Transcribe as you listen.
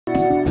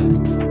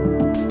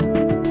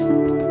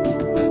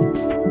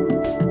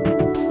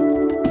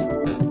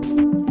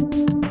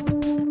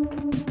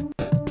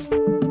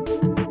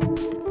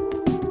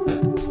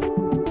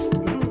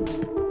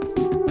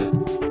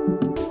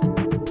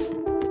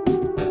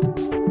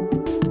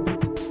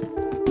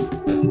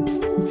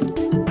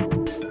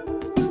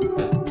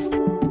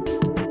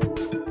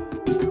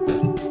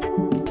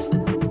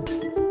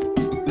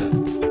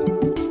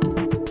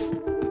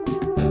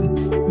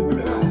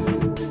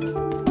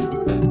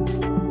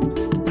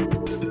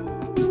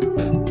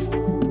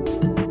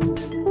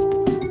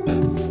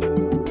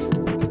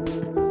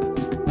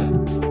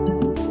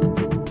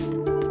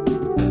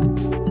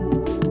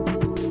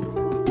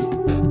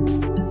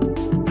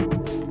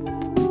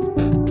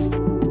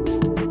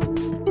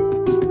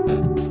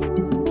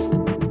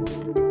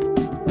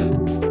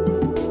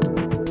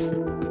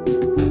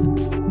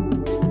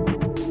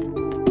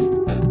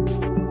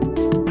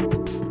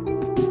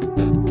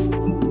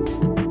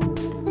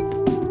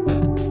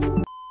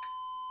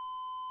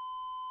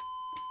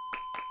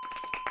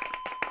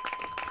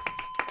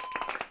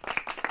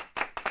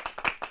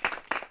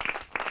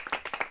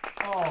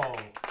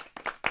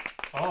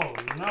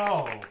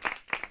no.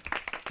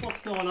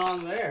 What's going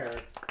on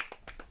there?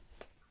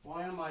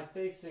 Why am I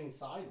facing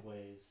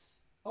sideways?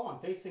 Oh, I'm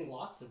facing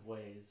lots of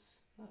ways.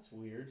 That's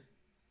weird.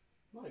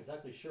 I'm not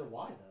exactly sure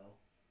why, though.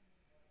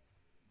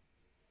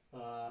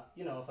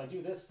 You know, if I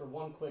do this for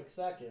one quick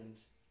second...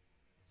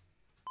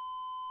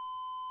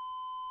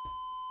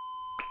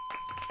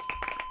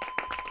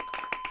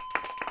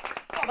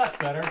 Oh, that's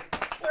better.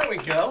 There we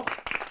go.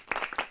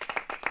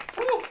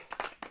 Woo!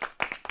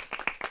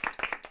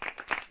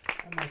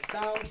 And my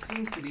sound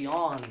seems to be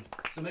on,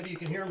 so maybe you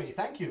can hear me.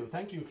 Thank you.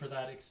 Thank you for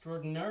that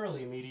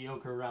extraordinarily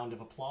mediocre round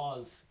of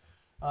applause.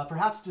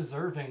 Perhaps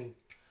deserving.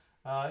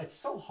 It's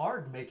so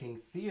hard making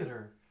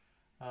theater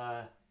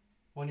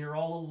when you're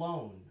all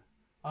alone.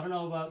 I don't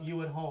know about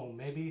you at home.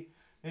 Maybe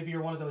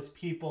you're one of those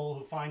people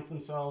who finds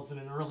themselves in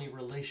an early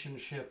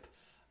relationship,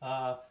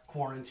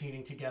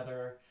 quarantining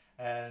together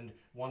and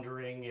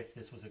wondering if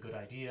this was a good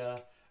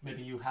idea.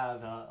 Maybe you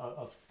have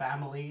a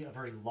family, a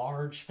very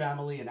large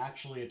family, and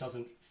actually it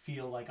doesn't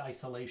feel like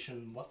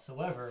isolation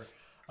whatsoever.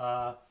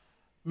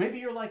 Maybe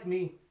you're like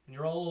me, and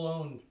you're all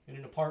alone in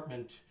an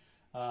apartment,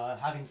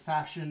 having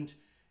fashioned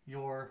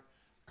your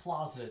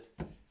closet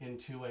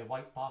into a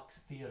white box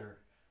theater.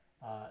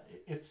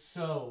 If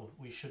so,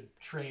 we should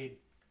trade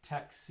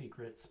tech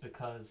secrets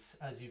because,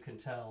 as you can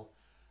tell,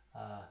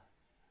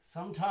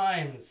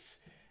 sometimes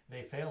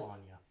they fail on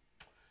you.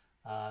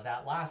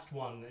 That last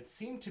one, it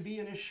seemed to be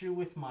an issue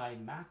with my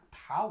Mac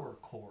power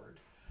cord.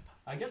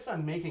 I guess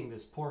I'm making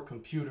this poor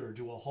computer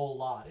do a whole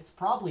lot. It's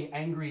probably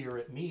angrier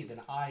at me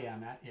than I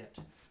am at it.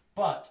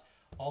 But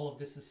all of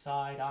this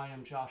aside, I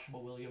am Joshua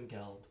William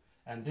Gelb,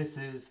 and this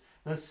is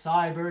the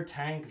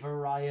CyberTank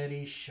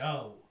Variety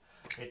Show.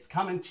 It's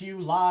coming to you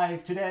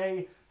live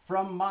today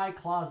from my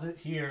closet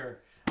here,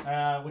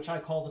 which I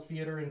call the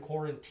Theater in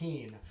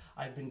Quarantine.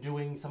 I've been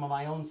doing some of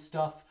my own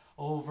stuff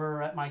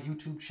over at my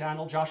YouTube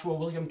channel, Joshua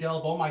William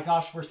Gelb. Oh my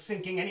gosh, we're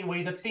syncing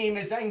anyway. The theme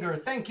is anger.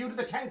 Thank you to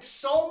the tank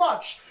so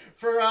much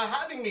for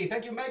having me.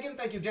 Thank you, Megan.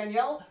 Thank you,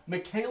 Danielle,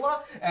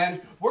 Michaela. And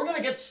we're going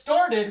to get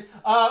started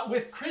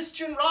with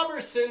Christian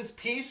Roberson's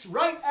piece,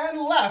 Right and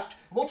Left.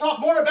 We'll talk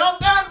more about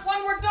that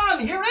when we're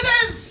done. Here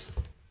it is.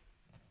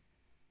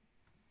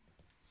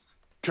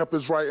 Kept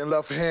his right and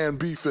left hand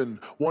beefing,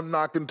 one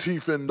knocking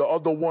teeth in, the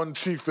other one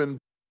chiefing.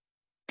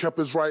 Kept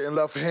his right and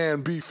left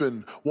hand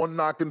beefing, one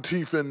knocking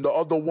teeth in, the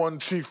other one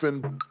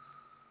chiefing.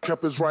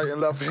 Kept his right and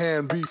left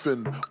hand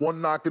beefing,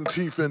 one knocking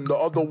teeth in, the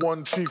other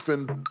one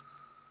chiefing.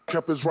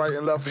 Kept his right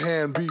and left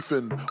hand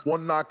beefing,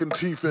 one knocking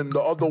teeth in,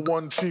 the other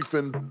one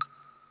chiefing.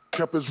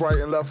 Kept his right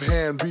and left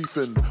hand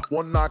beefing,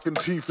 one knocking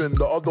teeth in,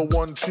 the other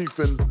one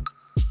chiefing.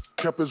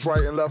 Kept his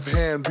right and left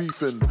hand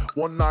beefing,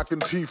 one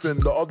knocking teeth in,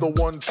 the other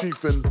one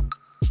chiefing.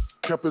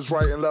 Kept his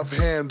right and left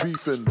hand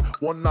beefing,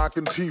 one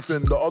knocking teeth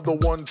in, the other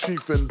one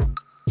chiefing.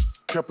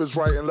 Kept his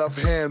right and left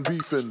hand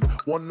beefing,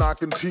 one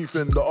knocking teeth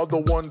in, the other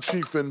one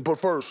chiefing. But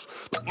first,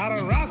 I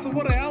done wrestled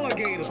with an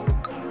alligator.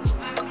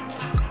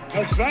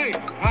 That's right,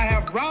 I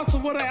have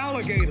wrestled with an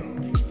alligator.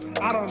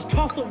 I done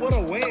tussled with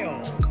a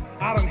whale.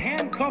 I done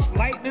handcuffed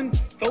lightning,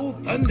 throw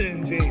thunder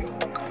in jail.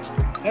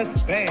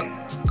 That's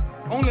bad.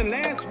 Only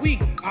last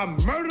week, I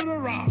murdered a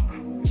rock,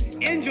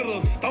 injured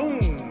a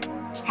stone,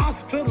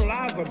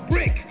 hospitalized a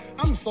brick.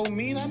 I'm so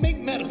mean, I make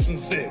medicine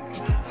sick.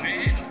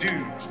 Man,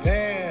 dude.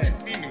 Bad.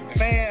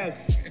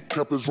 Fast.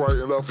 kept his right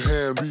and left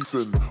hand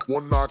beefing,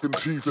 one knocking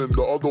teeth in,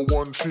 the other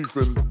one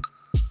chiefing.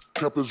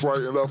 Kept his right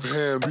and left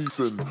hand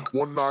beefing,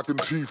 one knocking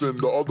teeth in,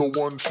 the other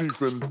one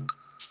chiefing.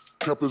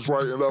 Kept his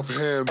right and left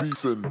hand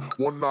beefing,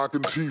 one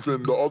knocking teeth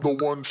in, the other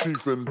one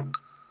chiefing.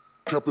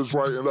 Kept his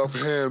right and left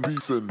hand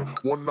beefing,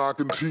 one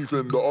knocking teeth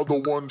in, the other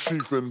one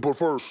chiefing. But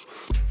first,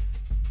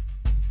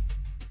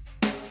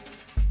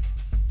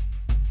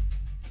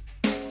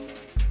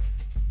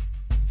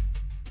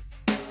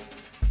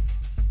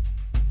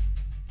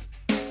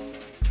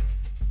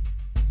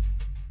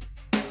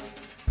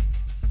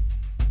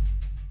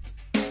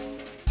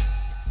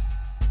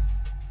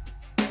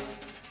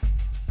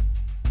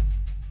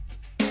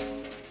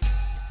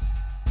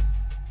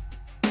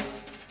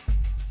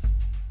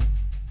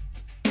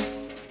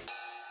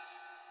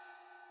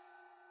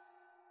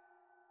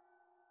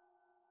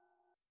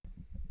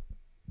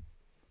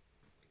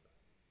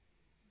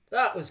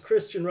 that was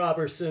Christian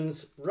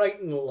Roberson's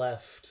Right and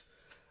Left.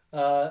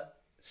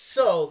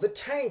 So the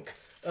tank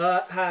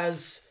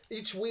has,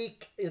 each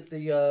week at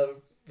the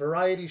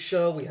variety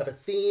show, we have a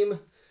theme.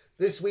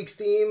 This week's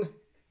theme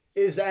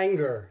is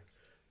anger.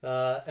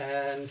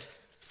 And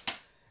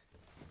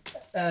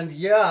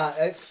yeah,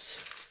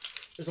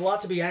 there's a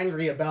lot to be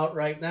angry about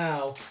right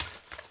now.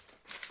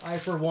 I,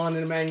 for one,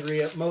 am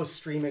angry at most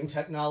streaming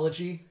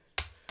technology,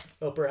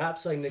 though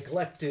perhaps I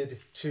neglected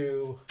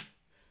to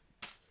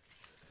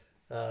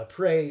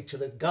pray to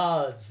the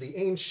gods, the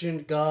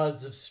ancient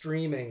gods of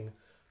streaming,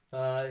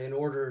 in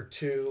order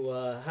to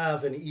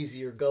have an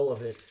easier go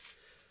of it.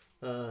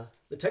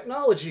 The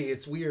technology,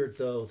 it's weird,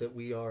 though, that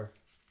we are,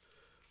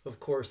 of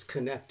course,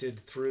 connected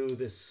through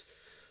this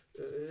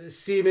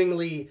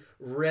seemingly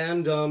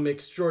random,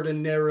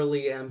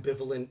 extraordinarily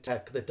ambivalent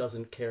tech that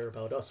doesn't care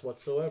about us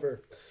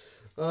whatsoever.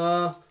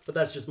 But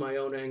that's just my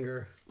own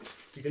anger.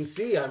 You can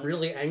see I'm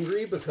really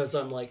angry because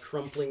I'm like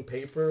crumpling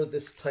paper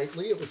this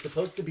tightly. It was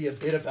supposed to be a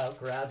bit about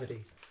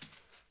gravity.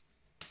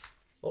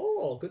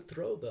 Oh, good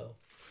throw though.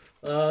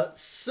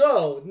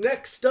 So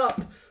next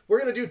up, we're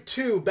gonna do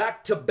 2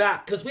 back to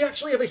back because we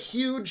actually have a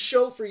huge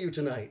show for you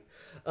tonight.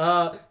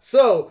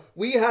 So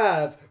we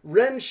have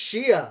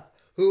Chia,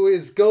 who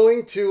is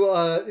going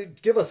to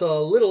give us a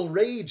little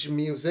rage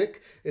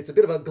music. It's a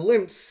bit of a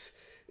glimpse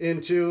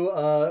into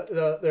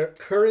their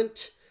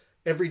current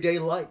everyday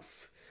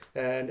life.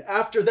 And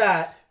after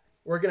that,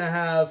 we're going to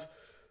have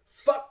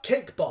Fuck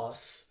Cake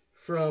Boss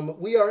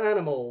from We Are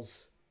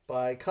Animals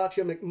by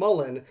Catya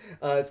McMullen.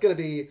 It's going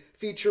to be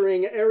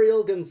featuring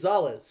Arielle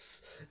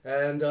Gonzalez.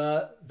 And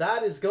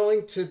that is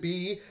going to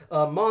be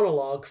a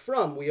monologue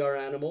from We Are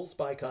Animals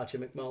by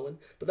Catya McMullen.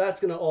 But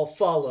that's going to all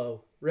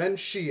follow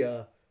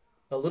Chia,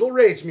 a little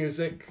rage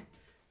music,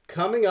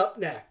 coming up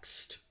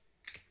next.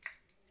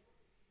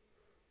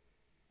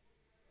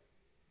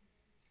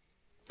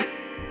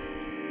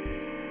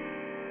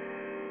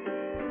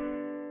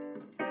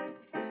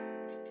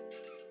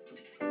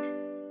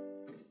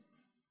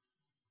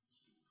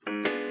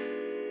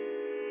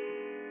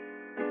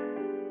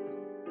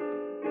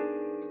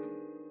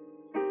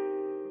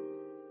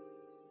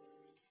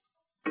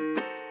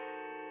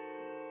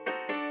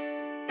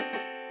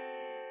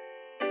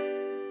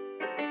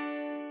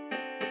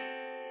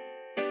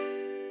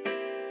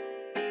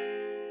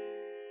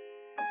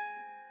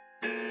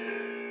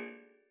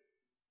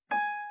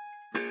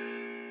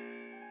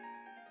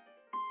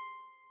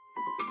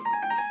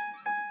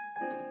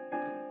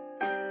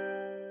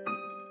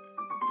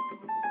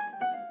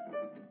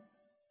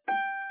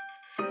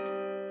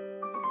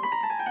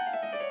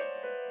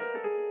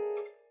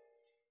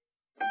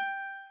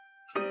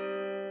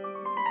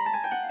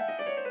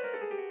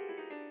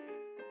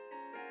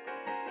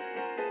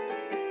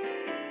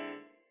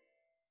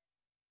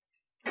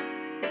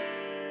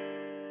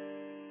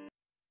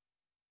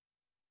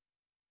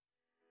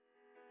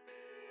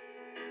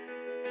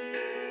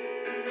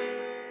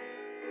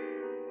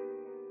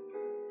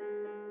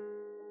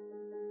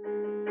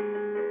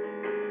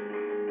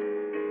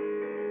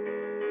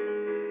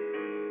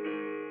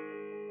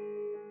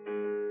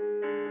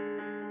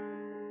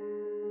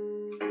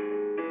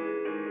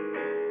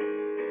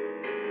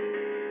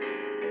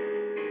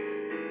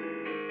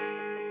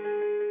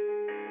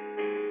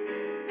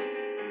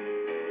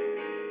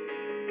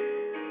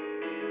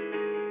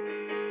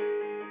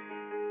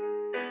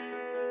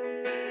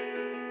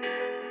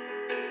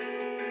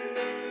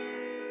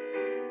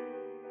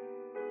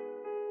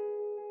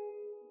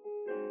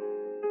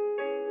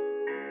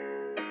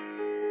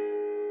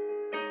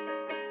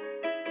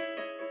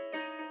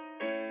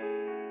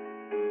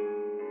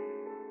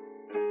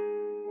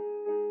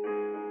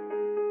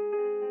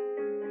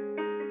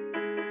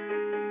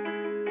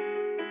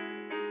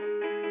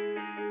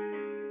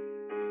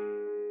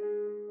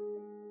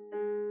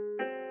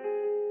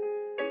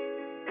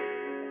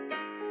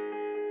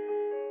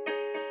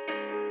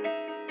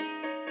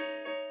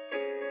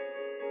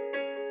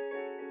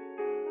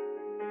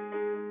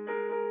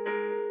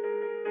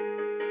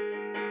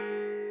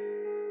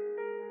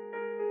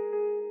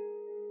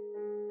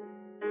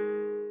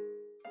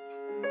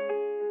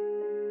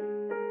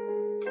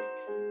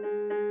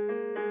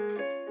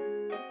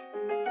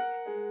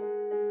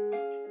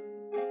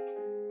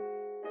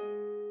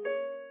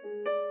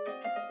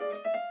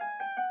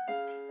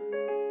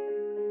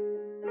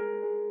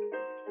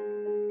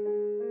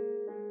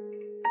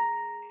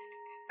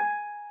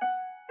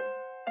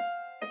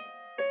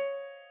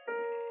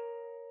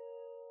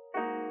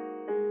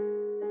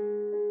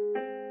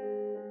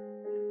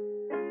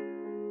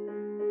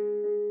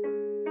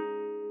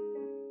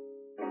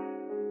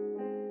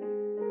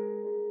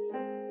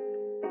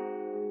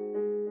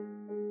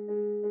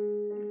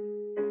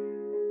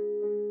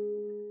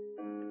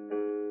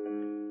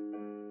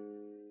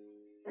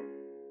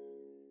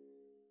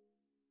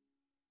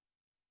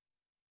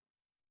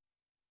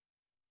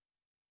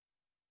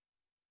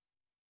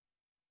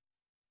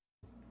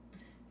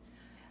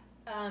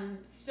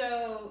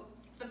 So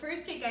the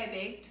first cake I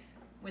baked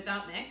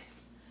without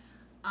mix,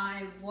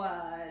 I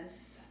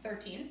was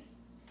 13,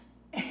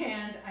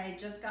 and I had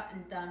just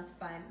gotten dumped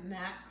by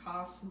Matt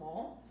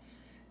Cosmo,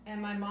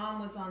 and my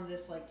mom was on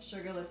this like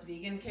sugarless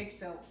vegan kick,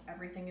 so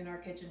everything in our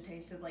kitchen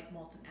tasted like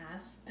molten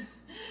ass.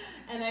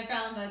 And I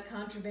found the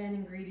contraband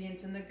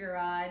ingredients in the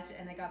garage,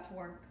 and I got to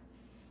work.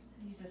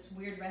 I used this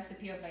weird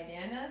recipe of my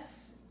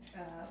Nana's,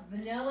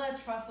 vanilla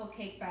truffle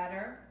cake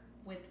batter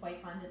with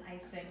white fondant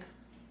icing.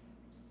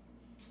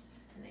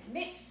 And I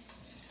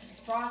mixed, I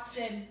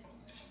frosted, and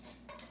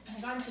I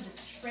got into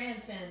this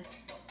trance, and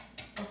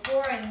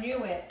before I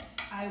knew it,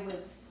 I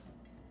was,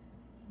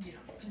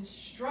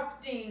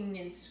 constructing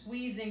and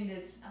squeezing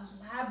this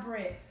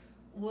elaborate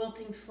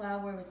wilting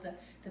flower with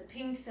the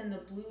pinks and the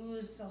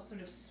blues all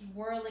sort of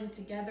swirling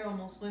together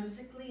almost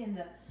whimsically in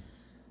the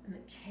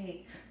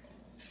cake.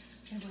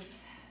 It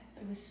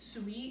It was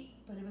sweet,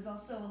 but it was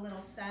also a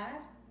little sad.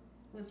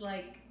 It was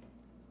like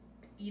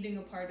eating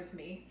a part of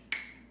me.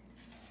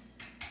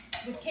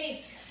 With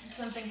cake, if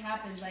something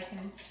happens, I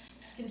can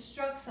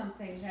construct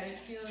something that it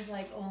feels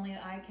like only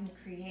I can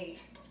create.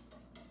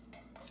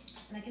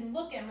 And I can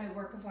look at my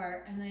work of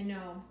art and I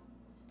know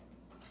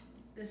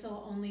this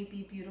will only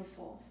be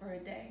beautiful for a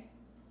day.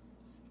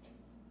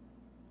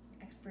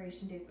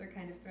 Expiration dates are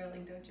kind of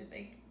thrilling, don't you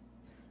think?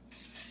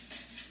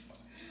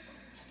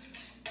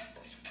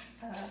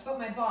 But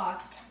my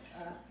boss,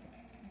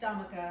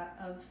 Damaka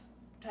of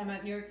Time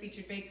Out New York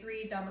Featured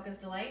Bakery, Damaka's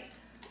Delight,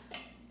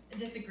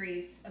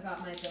 disagrees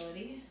about my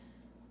ability.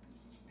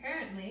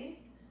 Apparently,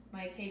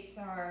 my cakes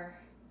are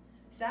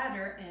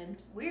sadder and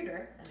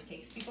weirder than the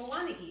cakes people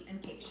want to eat,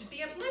 and cakes should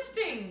be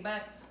uplifting,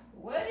 but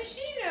what does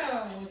she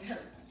know with her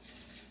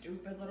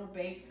stupid little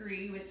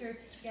bakery with her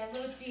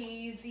little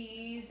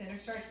daisies and her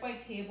starch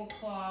white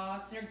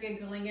tablecloths and her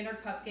giggling and her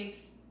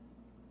cupcakes?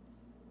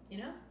 You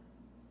know?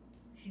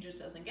 She just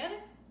doesn't get it,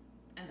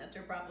 and that's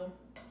her problem.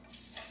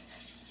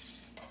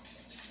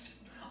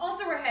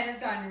 Also, her head has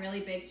gotten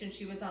really big since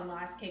she was on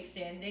Last Cake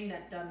Standing,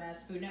 that dumbass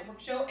Food Network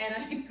show, and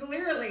I mean,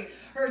 clearly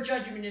her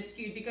judgment is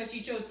skewed because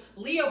she chose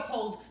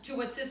Leopold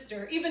to assist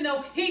her, even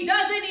though he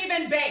doesn't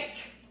even bake.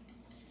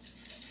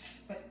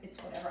 But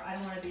it's whatever. I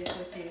don't want to be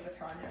associated with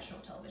her on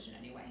national television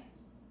anyway.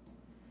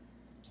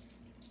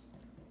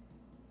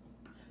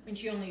 I mean,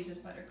 she only uses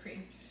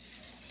buttercream.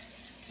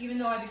 Even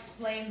though I've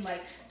explained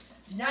like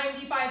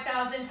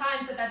 95,000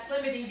 times that that's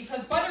limiting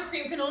because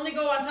buttercream can only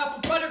go on top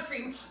of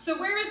buttercream. So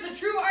where is the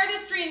true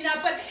artistry in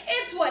that? But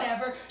it's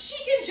whatever. She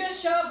can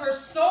just shove her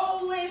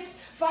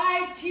soulless,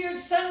 5-tiered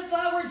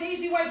sunflower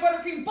daisy white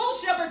buttercream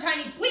bullshit up her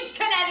tiny bleached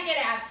Connecticut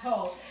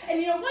asshole. And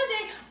you know, one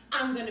day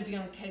I'm gonna be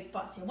on Cake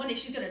Boss. Yeah, one day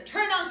she's gonna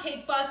turn on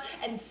Cake Boss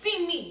and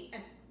see me.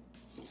 And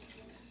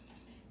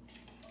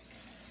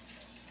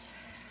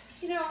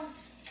you know,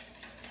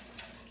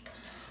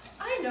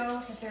 I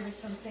know that there is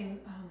something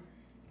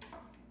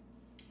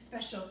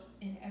special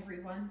in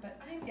everyone, but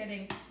I'm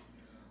getting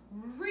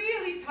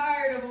really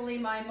tired of only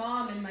my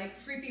mom and my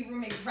creepy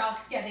roommate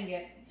Ralph getting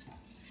it.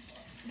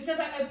 Because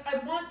I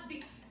want to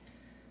be,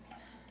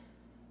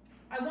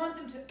 I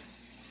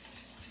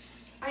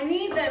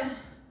need them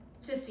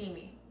to see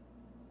me.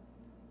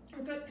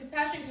 Because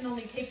passion can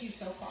only take you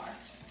so far.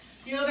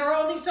 You know, there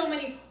are only so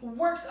many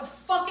works of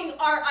fucking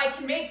art I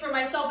can make for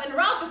myself, and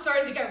Ralph is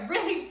starting to get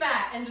really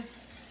fat and just,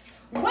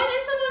 when is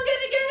someone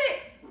gonna get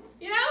it?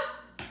 You know?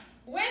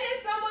 When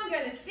is someone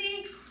gonna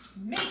see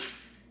me?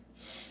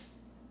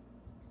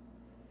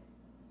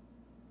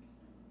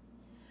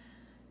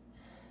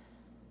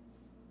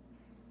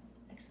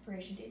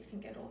 Expiration dates can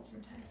get old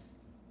sometimes.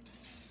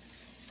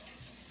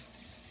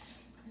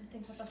 I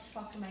think, what the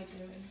fuck am I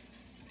doing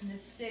in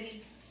this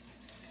city?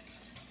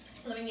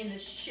 Living in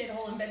this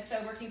shithole in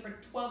Bed-Stuy, working for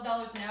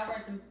 $12 an hour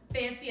at some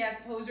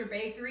fancy-ass poser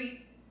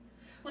bakery.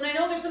 When I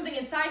know there's something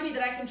inside me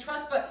that I can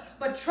trust,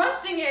 but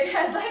trusting it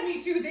has led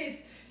me to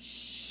this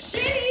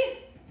shitty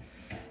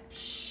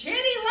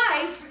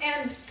life,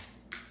 and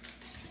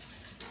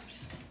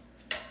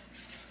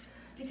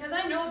because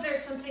I know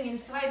there's something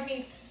inside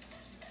me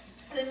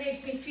that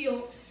makes me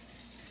feel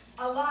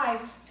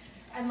alive,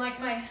 and like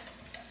my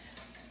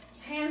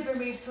hands are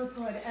made for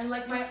good, and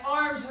like my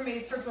arms are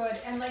made for good,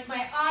 and like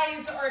my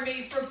eyes are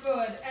made for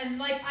good, and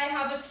like I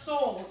have a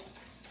soul,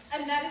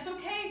 and that it's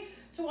okay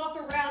to walk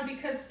around,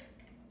 because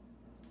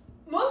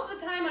most of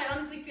the time I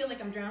honestly feel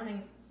like I'm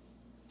drowning.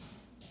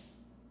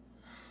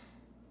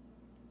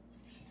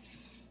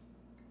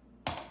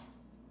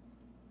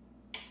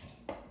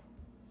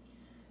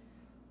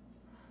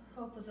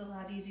 Hope was a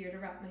lot easier to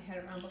wrap my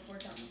head around before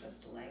Damaka's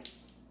Delight.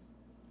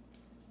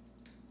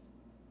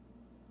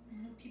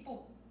 You know,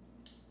 people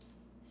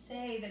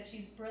say that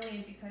she's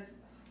brilliant because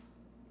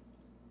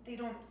I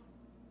don't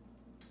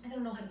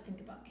know how to think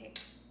about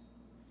cake.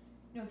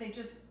 You know, they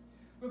just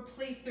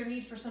replace their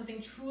need for something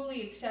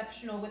truly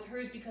exceptional with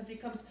hers because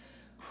it comes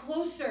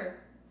closer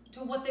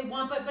to what they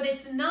want, but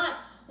it's not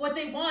what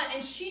they want,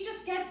 and she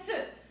just gets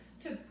to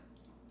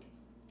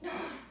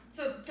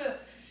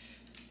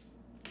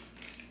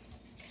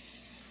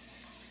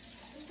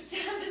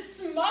have this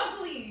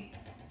smugly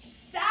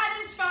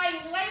satisfying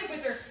life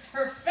with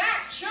her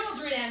fat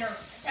children and her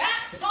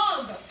fat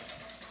pug.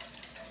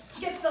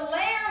 She gets to lay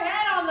her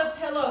head on the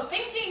pillow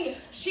thinking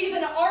she's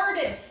an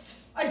artist,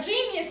 a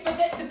genius, but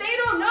they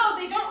don't know,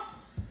 they don't.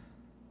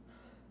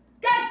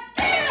 God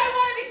damn it, I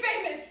want to be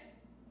famous!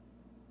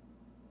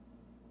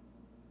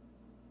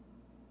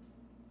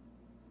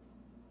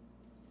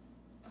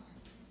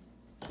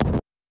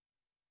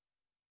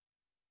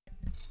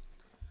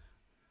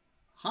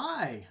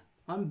 Hi,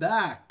 I'm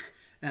back.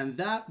 And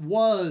that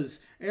was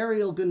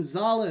Arielle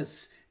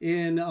Gonzalez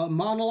in a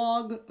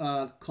monologue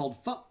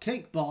called Fuck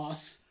Cake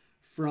Boss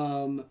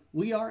from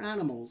We Are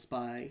Animals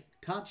by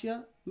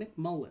Catya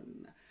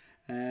McMullen.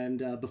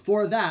 And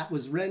before that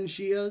was Ren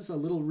Chia's A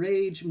Little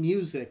Rage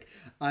Music.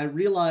 I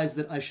realized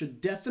that I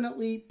should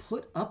definitely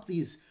put up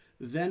these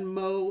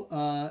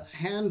Venmo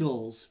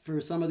handles for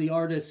some of the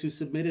artists who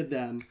submitted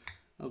them.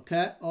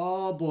 Okay.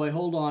 Oh boy,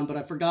 hold on, but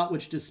I forgot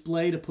which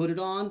display to put it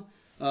on.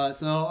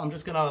 So I'm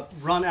just gonna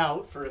run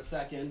out for a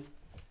second.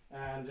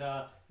 And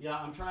yeah,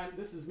 I'm trying,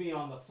 this is me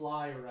on the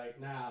fly right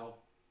now.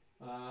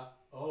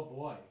 Oh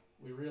boy,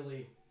 you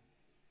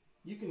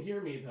can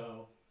hear me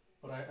though,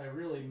 but I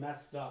really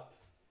messed up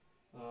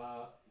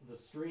the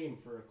stream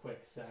for a quick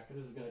sec.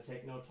 This is gonna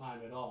take no time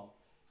at all.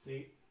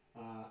 See,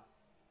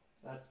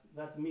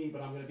 that's me,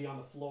 but I'm gonna be on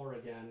the floor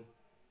again.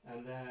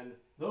 And then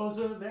those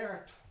are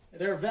their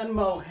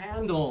Venmo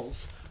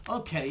handles.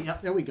 Okay, yeah,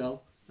 there we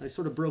go. I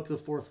sort of broke the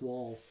fourth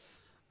wall.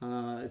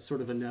 It's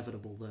sort of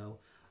inevitable though.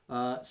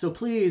 So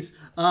please,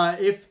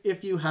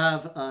 if you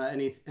have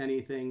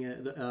anything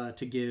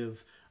to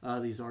give,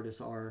 these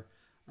artists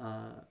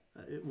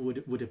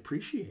would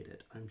appreciate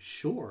it, I'm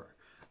sure.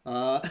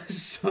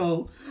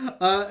 So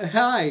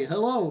hi,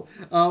 hello.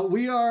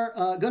 We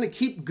are going to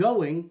keep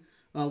going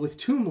with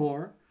two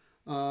more.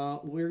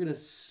 We're going to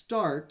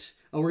start.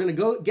 We're going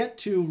to get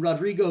to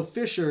Rodrigo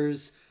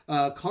Fisher's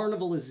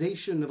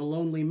Carnivalization of a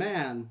Lonely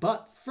Man.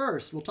 But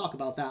first, we'll talk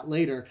about that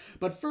later.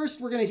 But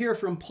first, we're going to hear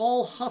from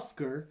Paul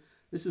Hufker.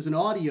 This is an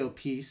audio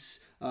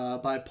piece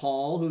by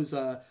Paul, who's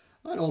an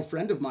old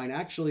friend of mine,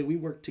 actually. We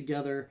worked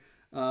together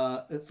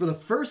for the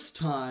first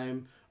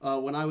time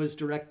when I was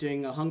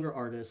directing a hunger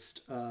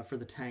artist for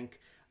the Tank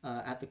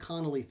at the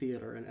Connolly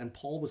Theater. And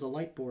Paul was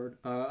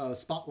a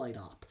spotlight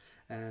op.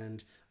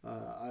 And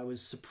I was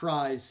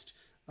surprised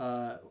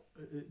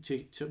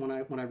when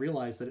I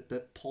realized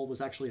that Paul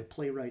was actually a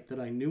playwright that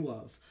I knew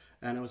of.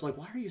 And I was like,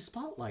 why are you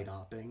spotlight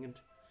opping? And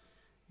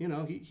you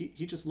know,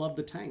 he just loved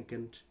the Tank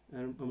and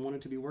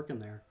wanted to be working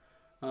there.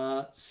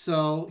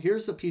 So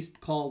here's a piece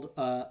called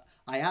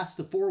I Asked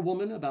the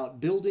Forewoman About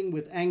Building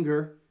with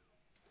Anger,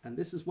 and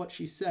this is what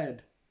she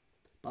said,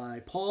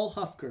 by Paul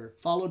Hufker,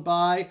 followed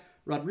by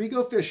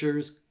Rodrigo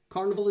Fisher's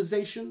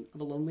Carnivalization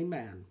of a Lonely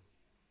Man.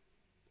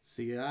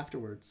 See you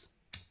afterwards.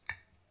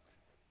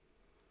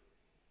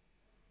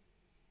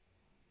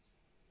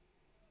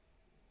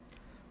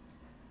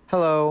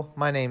 Hello,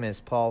 my name is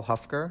Paul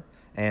Hufker.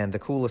 And the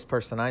coolest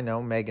person I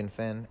know, Megan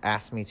Finn,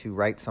 asked me to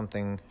write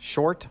something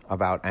short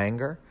about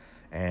anger.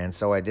 And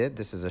so I did.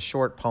 This is a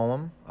short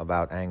poem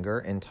about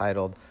anger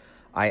entitled,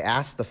 I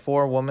Asked the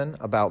Forewoman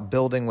About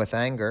Building with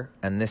Anger,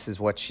 and this is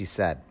what she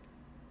said.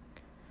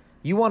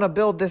 You want to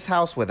build this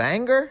house with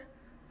anger?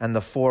 And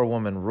the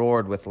forewoman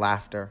roared with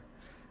laughter.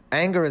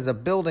 Anger is a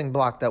building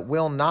block that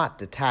will not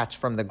detach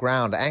from the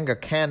ground. Anger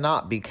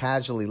cannot be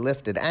casually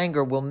lifted.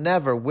 Anger will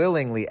never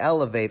willingly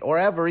elevate or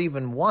ever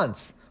even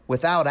once,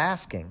 without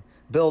asking,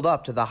 build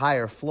up to the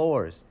higher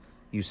floors,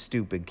 you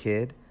stupid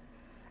kid.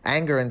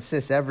 Anger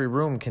insists every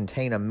room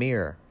contain a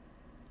mirror.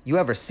 You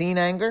ever seen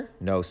anger?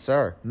 No,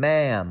 sir.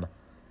 Ma'am.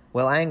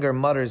 Well, anger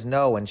mutters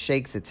no and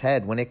shakes its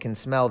head when it can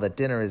smell that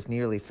dinner is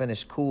nearly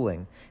finished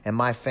cooling and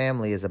my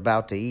family is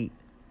about to eat.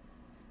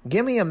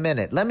 Give me a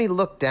minute. Let me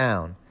look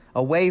down,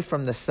 away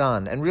from the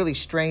sun, and really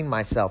strain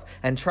myself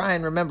and try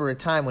and remember a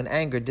time when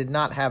anger did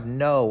not have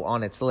no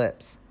on its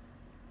lips.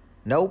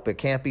 Nope, it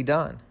can't be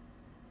done.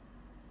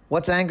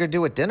 What's anger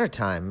do at dinner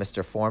time,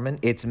 Mr. Foreman?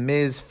 It's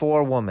Ms.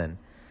 Forewoman.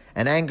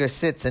 And anger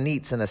sits and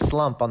eats in a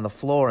slump on the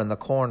floor in the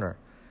corner,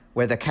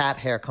 where the cat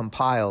hair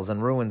compiles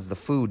and ruins the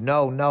food.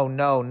 No, no,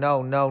 no,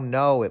 no, no,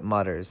 no, it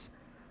mutters.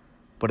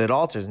 But it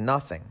alters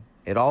nothing.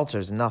 It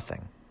alters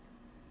nothing.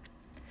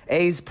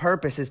 A's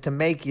purpose is to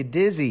make you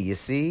dizzy, you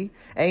see?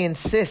 A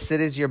insists it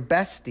is your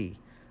bestie.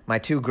 My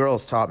two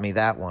girls taught me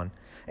that one.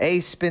 A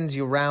spins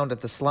you round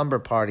at the slumber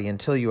party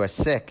until you are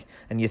sick,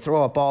 and you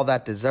throw up all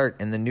that dessert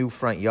in the new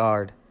front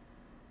yard.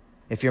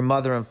 If your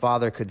mother and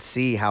father could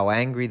see how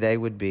angry they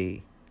would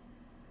be.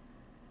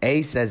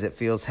 A says it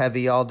feels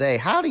heavy all day.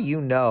 How do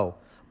you know?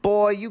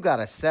 Boy, you got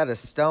a set of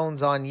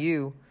stones on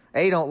you.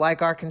 A don't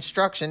like our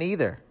construction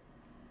either.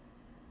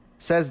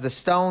 Says the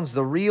stones,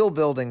 the real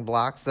building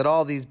blocks that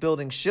all these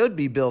buildings should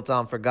be built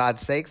on, for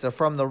God's sakes, are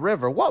from the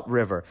river. What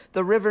river?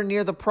 The river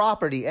near the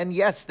property. And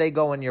yes, they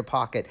go in your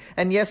pocket.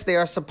 And yes, they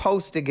are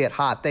supposed to get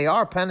hot. They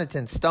are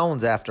penitent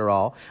stones, after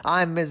all.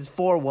 I'm Mrs.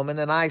 Forewoman,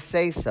 and I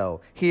say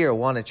so. Here,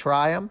 want to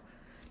try 'em?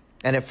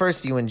 And at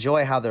first you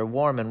enjoy how they're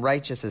warm and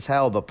righteous as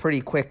hell, but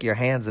pretty quick your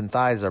hands and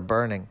thighs are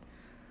burning.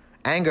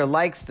 Anger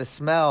likes the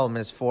smell,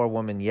 Miss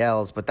Forewoman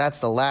yells, but that's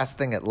the last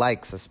thing it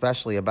likes,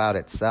 especially about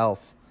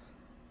itself.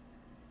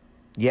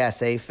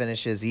 Yes, A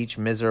finishes each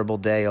miserable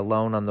day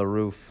alone on the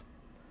roof.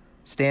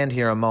 Stand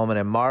here a moment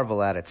and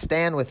marvel at it.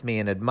 Stand with me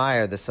and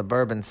admire the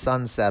suburban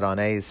sunset on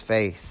A's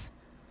face.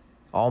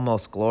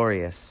 Almost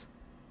glorious.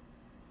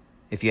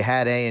 If you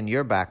had A in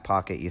your back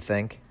pocket, you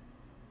think,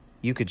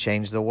 you could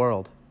change the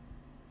world.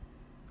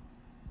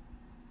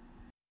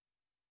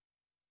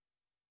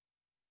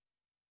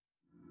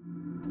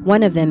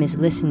 One of them is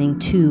listening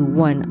to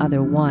one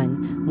other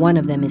one. One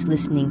of them is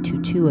listening to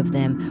two of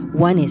them.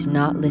 One is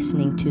not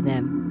listening to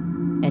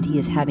them. And he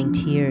is having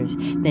tears,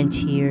 then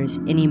tears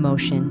in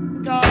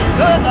emotion. À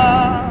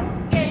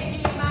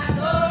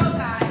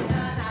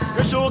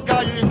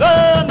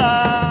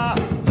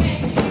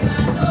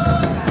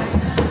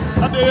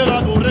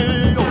beira do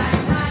rio,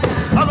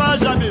 água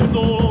já me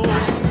dou.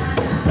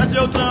 É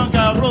teu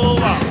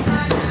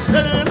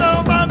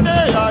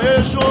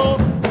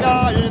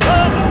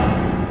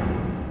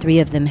 3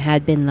 of them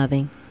had been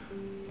loving.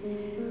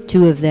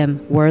 2 of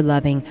them were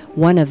loving.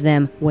 1 of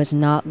them was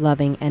not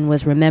loving and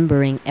was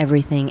remembering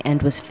everything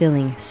and was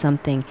feeling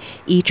something.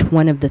 Each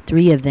one of the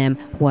 3 of them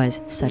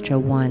was such a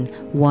one.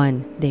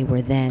 One they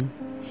were then.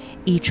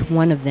 Each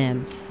one of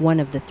them, one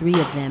of the 3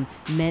 of them,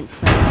 meant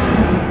something.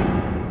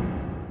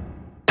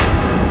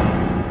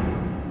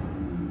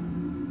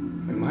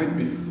 I might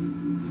be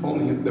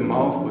foaming at the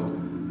mouth, but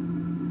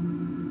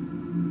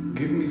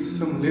give me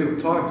some little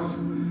toys.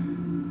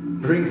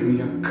 Bring me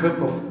a cup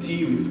of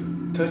tea with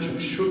a touch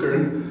of sugar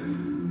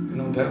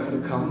and I'm there for the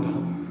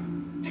countdown.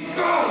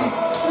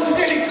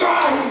 Ele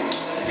corre!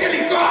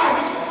 Ele corre!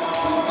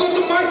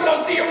 Quanto mais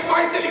sozinho,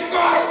 mais ele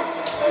corre!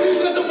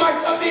 Quanto mais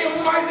sozinho,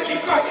 mais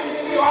ele corre! Ele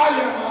se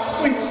olha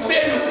no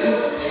espelho,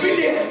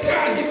 ele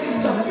escreve e se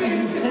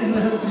sapenta.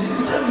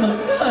 My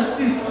heart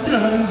is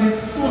trying to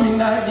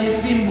explain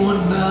everything more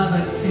than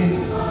I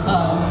think.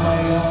 Oh my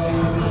God.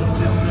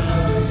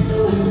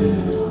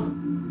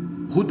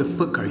 Who the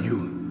fuck are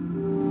you?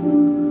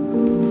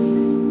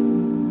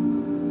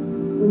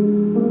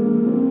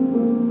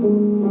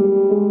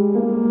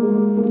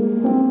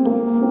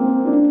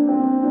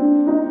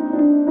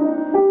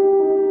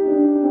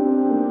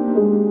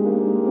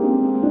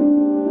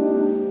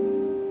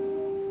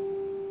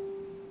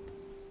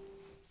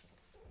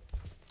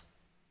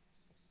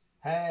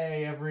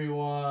 Hey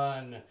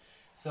everyone!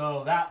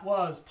 So that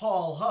was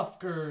Paul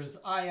Hufker's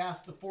I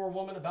Asked the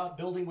Forewoman About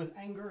Building with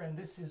Anger, and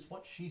this is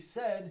what she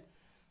said,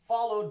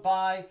 followed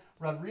by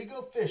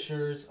Rodrigo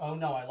Fisher's, oh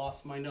no, I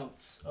lost my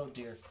notes, oh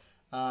dear.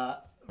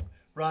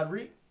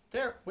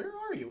 There, where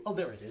are you? Oh,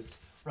 there it is.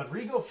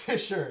 Rodrigo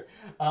Fisher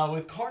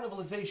with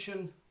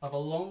Carnivalization of a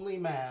Lonely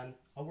Man,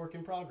 a work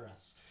in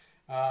progress.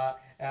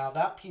 Now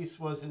that piece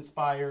was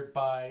inspired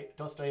by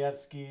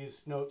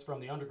Dostoevsky's Notes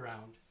from the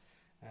Underground,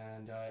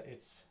 and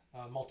it's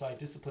a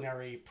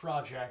multidisciplinary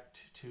project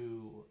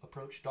to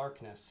approach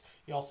darkness.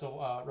 He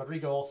also,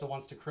 Rodrigo also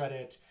wants to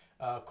credit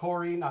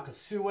Corey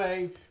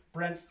Nakasue,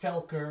 Brent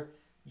Felker,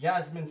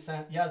 Yasmin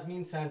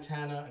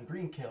Santana, and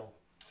Greenkill.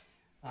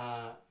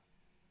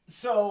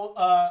 So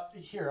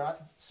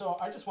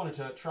I just wanted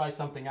to try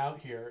something out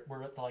here.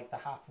 We're at the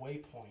halfway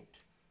point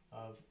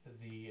of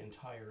the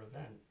entire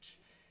event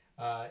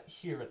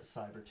here at the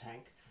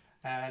CyberTank,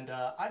 and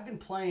I've been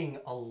playing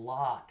a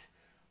lot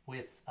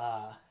with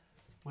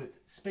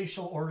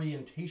spatial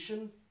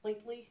orientation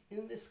lately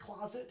in this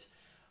closet,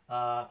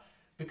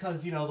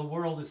 because the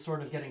world is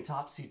sort of getting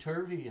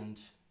topsy-turvy, and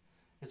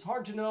it's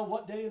hard to know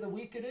what day of the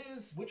week it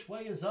is, which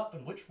way is up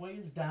and which way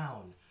is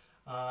down.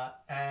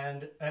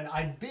 And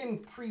I've been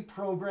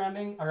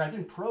programming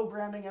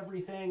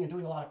everything and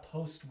doing a lot of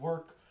post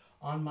work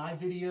on my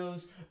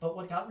videos, but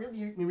what got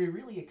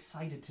really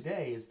excited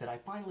today is that I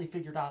finally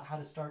figured out how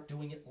to start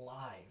doing it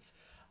live.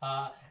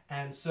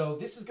 And so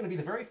this is going to be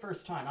the very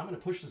first time I'm going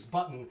to push this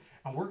button,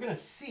 and we're going to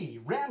see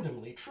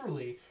randomly,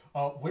 truly,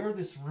 where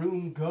this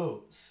room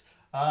goes.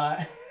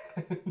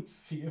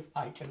 See if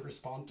I can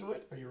respond to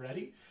it. Are you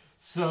ready?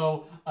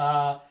 So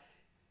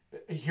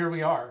here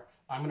we are.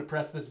 I'm going to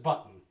press this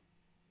button.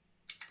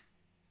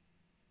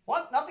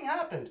 What? Nothing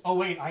happened. Oh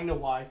wait, I know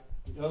why.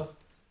 Ugh.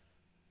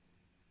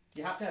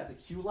 You have to have the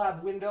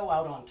QLab window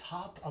out on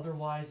top,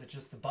 otherwise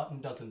the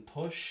button doesn't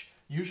push.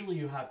 Usually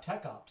you have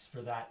tech ops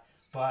for that.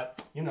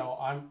 But,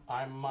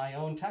 I'm my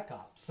own tech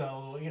op.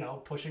 So,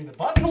 pushing the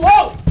button.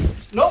 Whoa!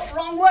 Nope,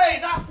 wrong way,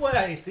 that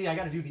way. See, I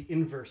got to do the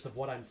inverse of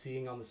what I'm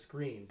seeing on the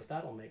screen. But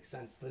that'll make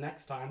sense the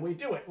next time we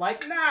do it.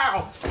 Like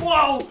now.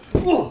 Whoa!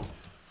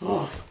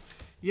 Oh.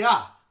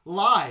 Yeah,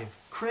 live.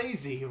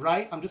 Crazy,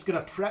 right? I'm just going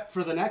to prep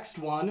for the next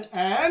one.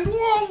 And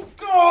whoa,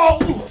 go!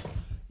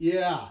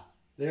 Yeah,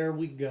 there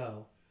we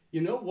go.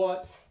 You know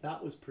what?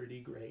 That was pretty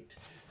great.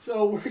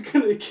 So we're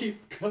going to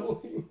keep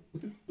going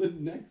with the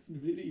next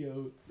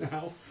video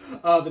now.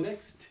 The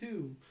next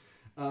 2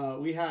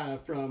 we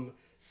have from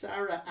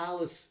Sarah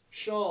Alice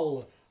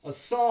Shull, a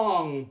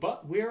song,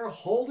 But We're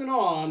Holding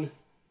On,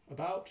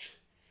 about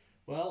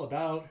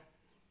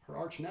her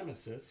arch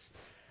nemesis.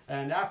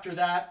 And after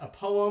that, a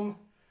poem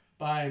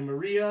by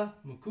Maria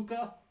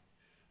Mukuka.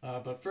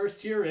 But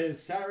first here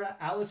is Sarah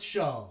Alice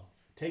Shull.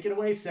 Take it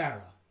away,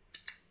 Sarah.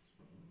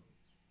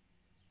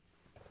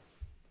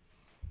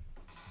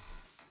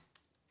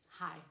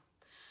 Hi,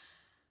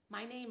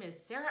 my name is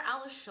Sarah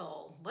Alice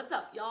Shull. What's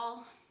up,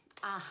 y'all?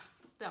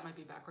 That might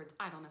be backwards.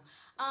 I don't know.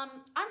 I'm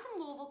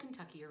from Louisville,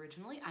 Kentucky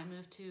originally. I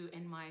moved to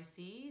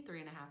NYC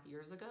 3.5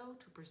 years ago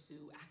to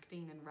pursue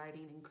acting and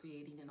writing and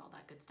creating and all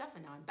that good stuff.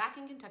 And now I'm back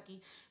in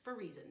Kentucky for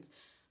reasons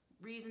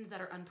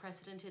that are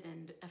unprecedented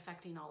and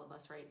affecting all of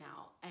us right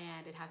now.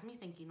 And it has me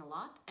thinking a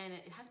lot. And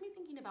it has me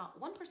thinking about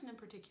one person in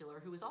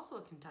particular who is also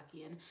a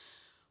Kentuckian.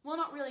 Well,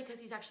 not really, because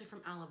he's actually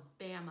from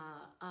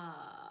Alabama.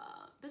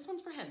 This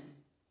one's for him.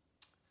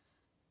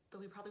 Though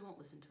we probably won't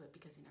listen to it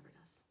because he never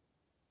does.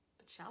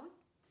 But shall we?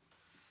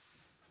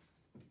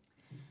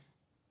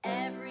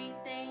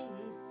 Everything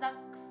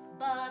sucks,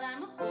 but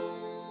I'm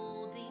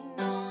holding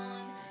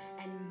on.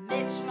 And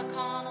Mitch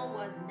McConnell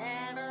was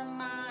never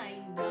my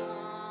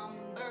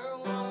number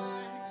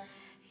one.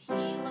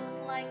 He looks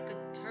like a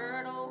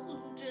turtle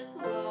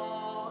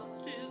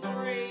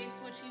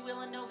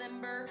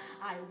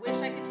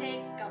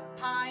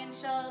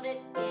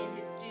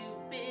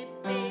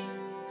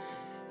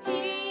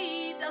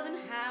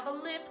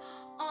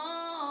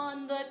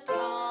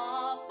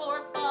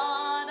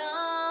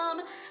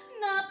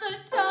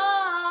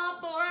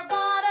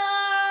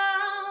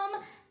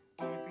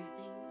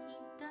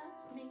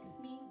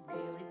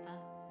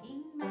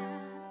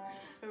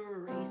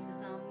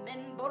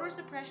voter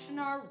suppression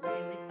are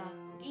really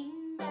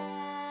fucking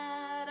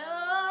bad.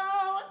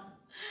 Oh,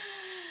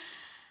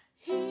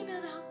 he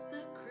built out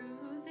the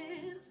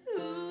cruises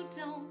who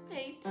don't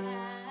pay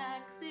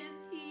taxes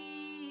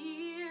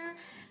here.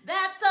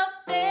 That's a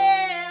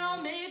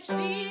fail, Mitch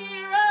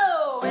dear.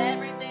 Oh,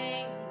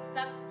 everything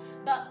sucks,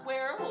 but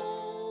we're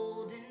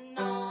holding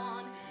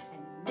on.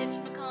 And Mitch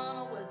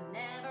McConnell was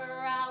never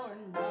our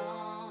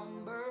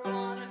number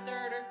one or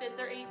third or fifth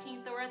or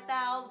 18th or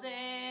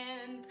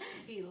 1,000th.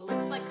 He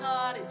looks like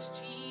cottage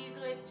cheese,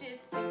 which is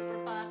super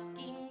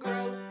fucking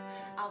gross.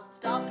 I'll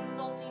stop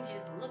insulting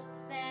his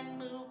looks and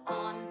move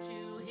on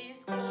to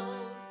his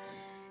clothes.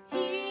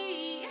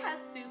 He has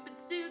stupid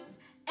suits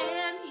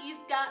and he's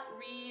got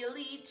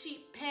really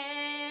cheap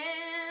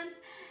pants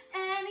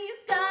and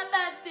he's got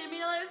bad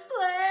stimulus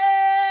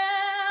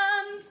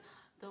plans.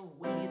 The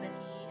way that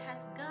he has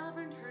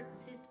governed hurts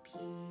his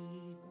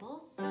people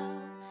so.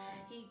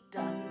 He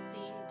doesn't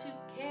seem to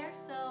care,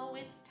 so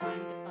it's time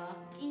to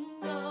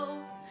fucking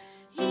go.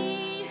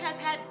 He has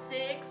had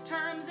 6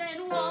 terms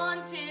and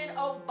wanted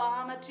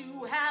Obama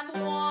to have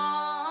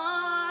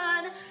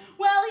 1.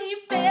 Well, he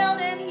failed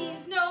and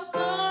he's no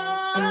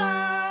fun.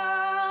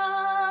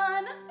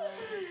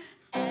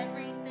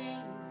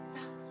 Everything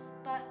sucks,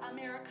 but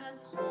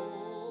America's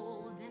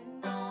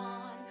holding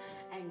on.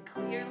 And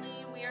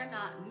clearly we're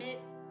not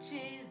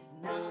Mitch's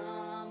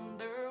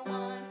number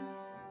one.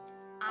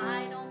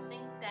 I don't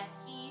think that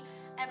he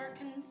ever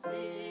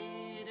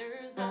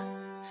considers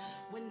us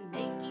when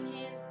making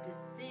his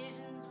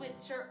decisions,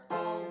 which are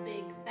all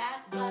big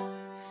fat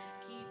busts.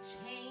 He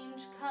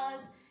changed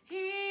 'cause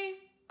he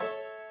sucks.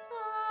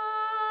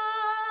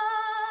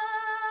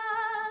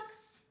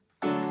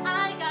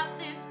 I got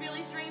this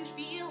really strange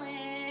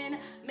feeling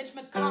Mitch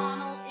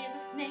McConnell is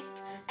a snake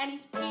and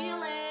he's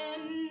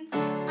peeling.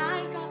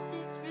 I got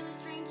this really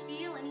strange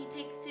feeling he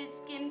takes his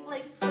skin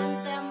flakes,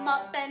 blends them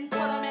up and put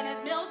them in his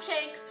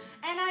milkshakes.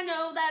 And I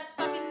know that's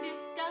fucking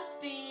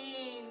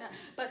disgusting,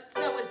 but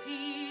so is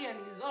he, and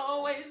he's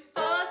always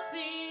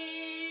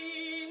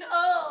fussing.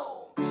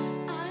 Oh,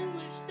 I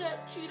wish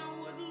that Cheetah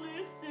would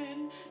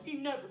listen. He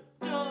never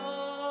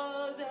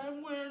does,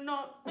 and we're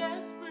not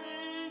best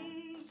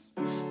friends.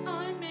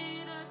 I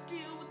made a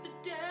deal with the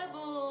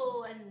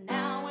devil, and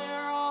now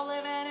we're all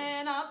living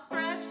in a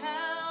fresh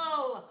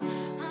hell.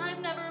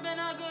 I've never been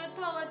a good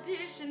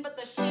politician, but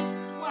the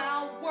shit's,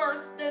 wow,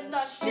 worse than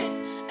the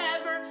shit's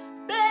ever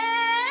been.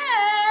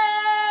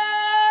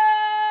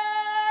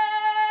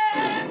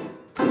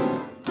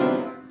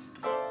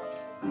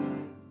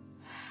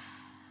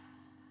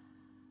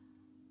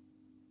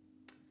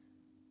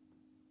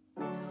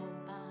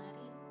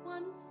 Nobody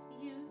wants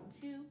you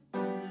to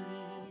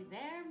be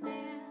their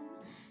man.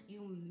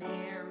 You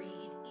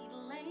married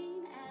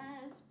Elaine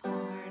as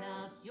part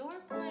of your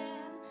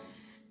plan.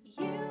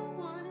 You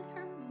wanted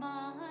her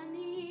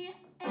money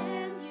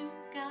and you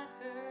got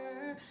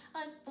her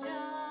a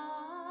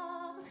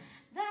job.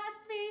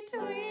 That's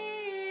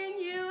between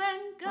you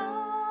and God.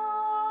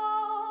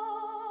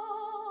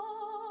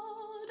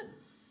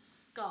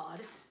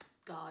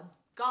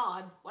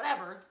 God,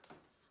 whatever.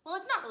 Well,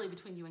 it's not really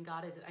between you and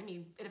God, is it? I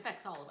mean, it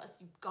affects all of us.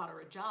 You got her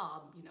a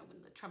job, you know,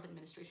 when the Trump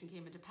administration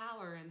came into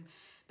power and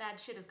bad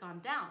shit has gone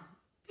down.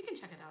 You can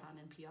check it out on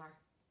NPR.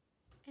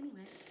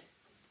 Anyway.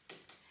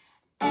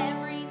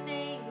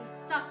 Everything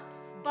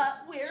sucks,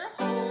 but we're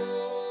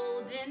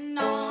holding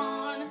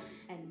on.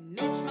 And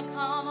Mitch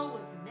McConnell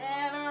was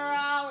never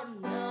our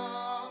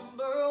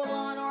number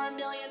one or a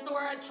millionth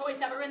or a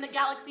choice ever in the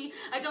galaxy.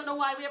 I don't know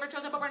why we ever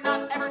chose him, but we're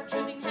not ever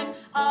choosing him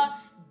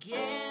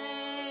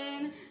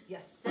again.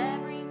 Yes,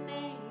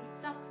 everything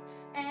sucks,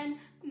 and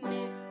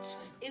Mitch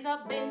is a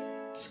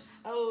bitch.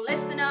 Oh,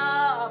 listen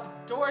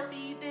up,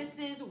 Dorothy, this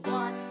is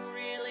one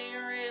really,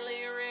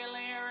 really,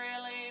 really,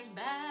 really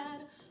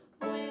bad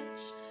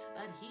witch.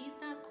 But he's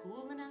not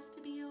cool enough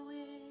to be a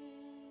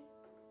witch.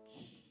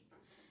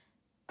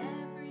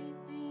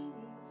 Everything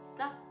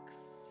sucks,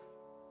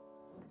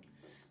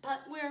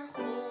 but we're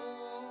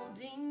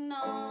holding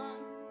on.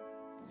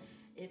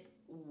 If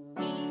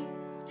we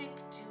stick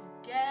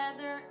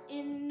together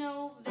in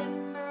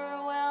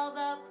November, well,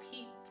 the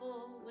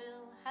people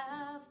will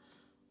have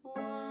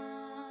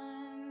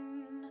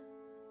won.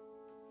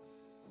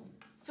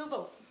 So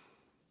vote.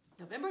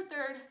 November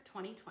 3rd,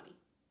 2020.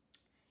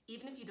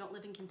 Even if you don't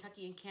live in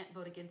Kentucky and can't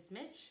vote against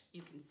Mitch,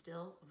 you can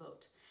still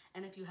vote.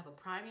 And if you have a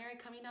primary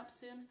coming up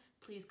soon,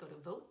 please go to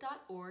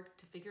vote.org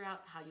to figure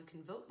out how you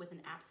can vote with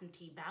an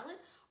absentee ballot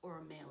or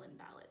a mail-in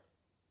ballot.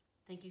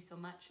 Thank you so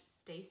much.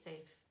 Stay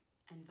safe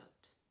and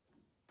vote.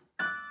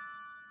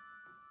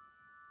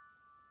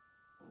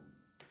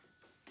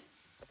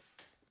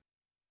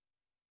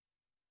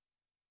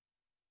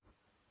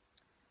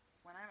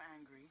 When I'm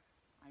angry,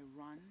 I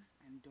run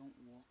and don't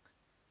walk,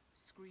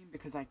 scream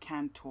because I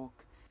can't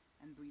talk,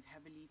 and breathe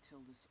heavily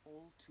till this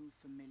all too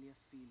familiar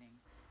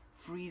feeling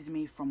frees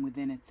me from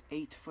within its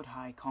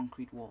 8-foot-high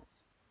concrete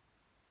walls.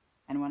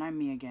 And when I'm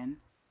me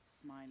again,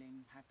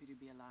 smiling, happy to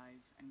be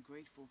alive, and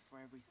grateful for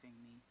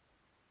everything me,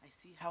 I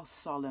see how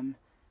solemn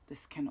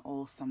this can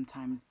all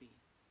sometimes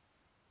be.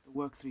 The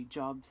work 3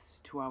 jobs,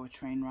 2-hour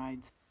train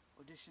rides,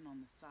 audition on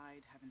the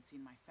side, haven't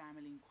seen my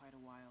family in quite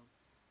a while,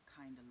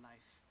 kind of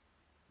life.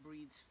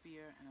 Breeds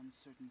fear and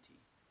uncertainty.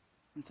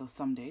 And so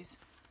some days,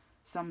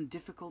 some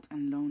difficult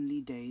and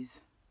lonely days,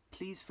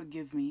 please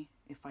forgive me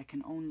if I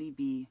can only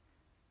be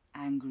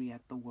angry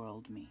at the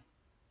world me.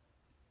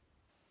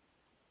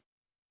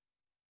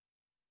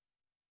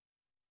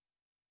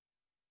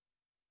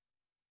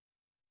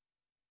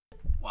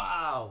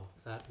 Wow,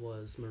 that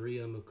was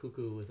Maria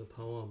Mukuka with a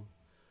poem.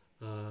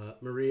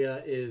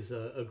 Maria is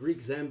a Greek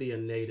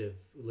Zambian native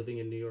living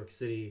in New York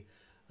City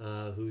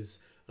who's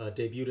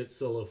debuted at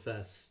Solo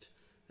Fest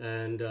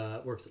and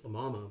works at La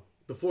Mama.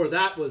 Before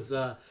that was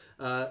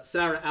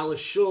Sarah Alice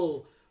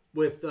Shull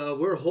with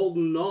We're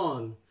Holding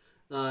On.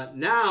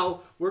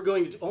 Now we're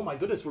going to, oh my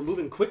goodness, we're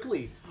moving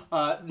quickly.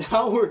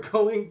 Now we're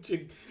going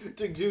to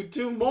do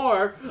 2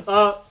 more.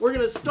 We're going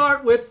to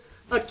start with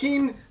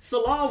Akin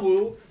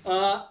Salawu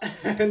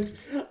and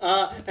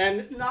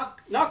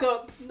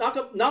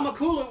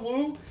Namakula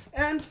Mu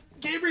and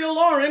Gabriel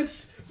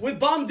Lawrence with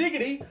Bomb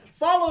Diggity,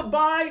 followed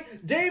by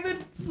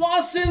David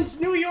Lawson's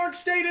New York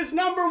State is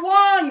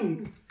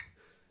 #1.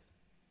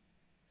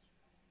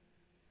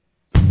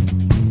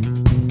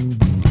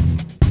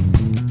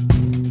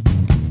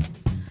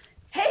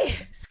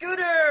 Hey,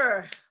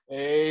 Scooter.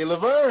 Hey,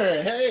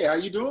 Laverne. Hey, how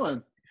you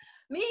doing?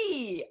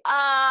 Me.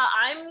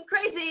 I'm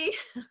crazy.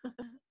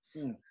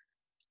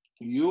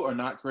 You are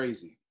not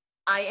crazy.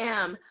 I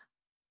am.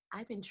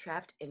 I've been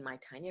trapped in my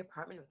tiny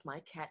apartment with my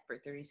cat for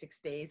 36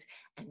 days,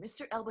 and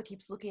Mr. Elba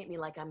keeps looking at me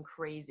like I'm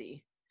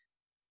crazy.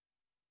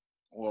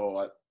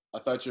 Well, I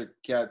thought your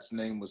cat's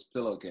name was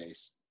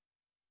Pillowcase.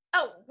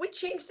 Oh, we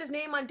changed his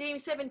name on Dame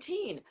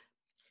 17.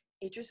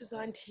 Idris was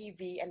on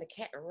TV, and the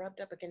cat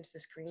rubbed up against the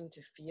screen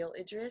to feel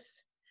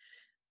Idris.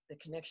 The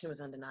connection was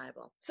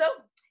undeniable. So,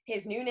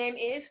 his new name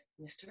is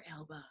Mr.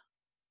 Elba.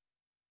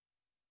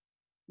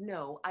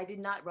 No, I did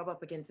not rub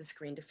up against the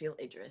screen to feel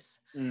Idris.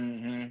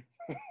 Mm-hmm.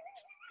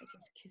 I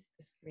just kissed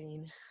the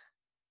screen.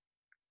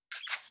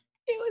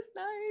 It was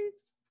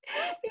nice.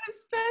 It was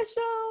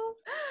special.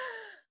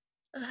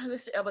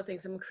 Mr. Elba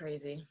thinks I'm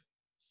crazy.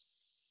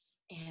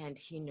 And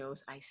he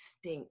knows I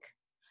stink.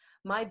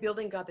 My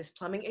building got this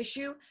plumbing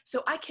issue,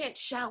 so I can't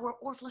shower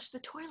or flush the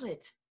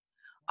toilet.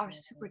 Our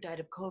super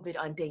died of COVID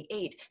on day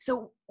 8,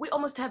 so we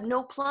almost have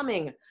no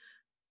plumbing.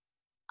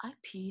 I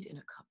peed in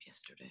a cup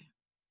yesterday.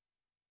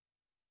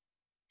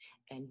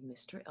 And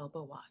Mr.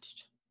 Elba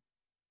watched.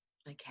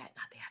 My cat,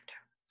 not the actor.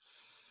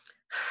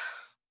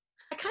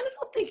 I kind of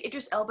don't think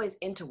Idris Elba is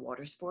into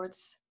water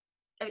sports.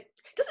 It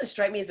doesn't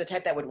strike me as the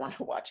type that would want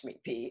to watch me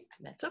pee.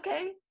 And that's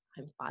okay.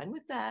 I'm fine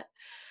with that.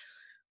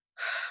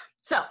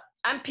 So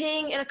I'm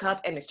peeing in a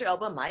cup, and Mr.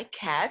 Elba, my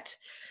cat,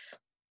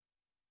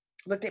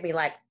 looked at me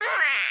like,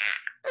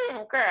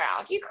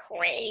 girl, you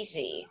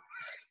crazy.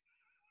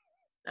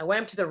 I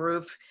went up to the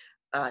roof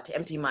to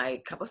empty my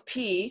cup of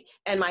pee,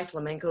 and my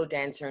flamenco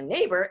dancer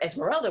neighbor,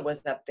 Esmeralda,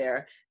 was up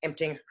there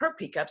emptying her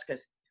pee cups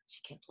because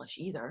she can't flush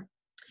either.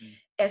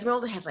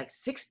 Esmeralda had like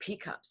 6 pee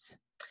cups.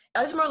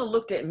 Esmeralda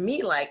looked at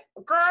me like,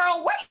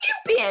 girl, where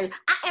you been?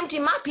 I empty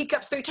my pee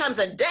cups 3 times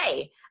a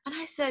day. And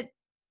I said,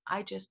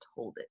 I just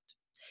hold it.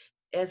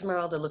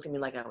 Esmeralda looked at me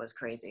like I was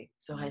crazy.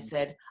 So I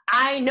said,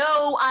 I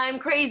know I'm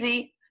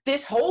crazy.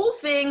 This whole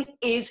thing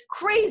is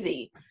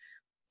crazy.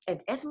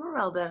 And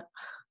Esmeralda,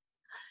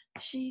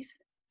 she's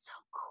so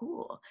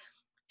cool.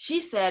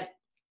 She said,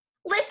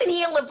 listen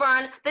here,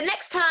 Laverne, the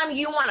next time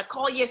you want to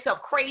call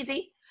yourself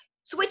crazy,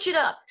 switch it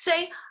up.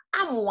 Say,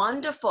 I'm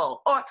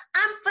wonderful, or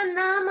I'm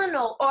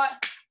phenomenal, or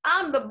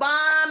I'm the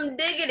bomb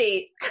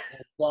diggity.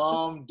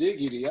 Bomb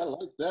diggity, I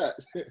like that.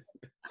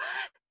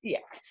 Yeah,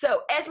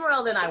 so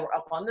Esmeralda and I were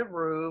up on the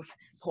roof,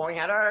 pouring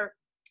out our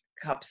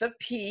cups of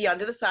pee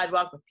onto the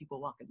sidewalk with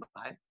people walking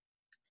by.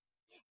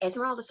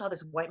 Esmeralda saw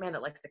this white man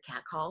that likes to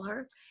catcall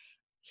her.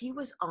 He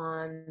was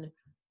on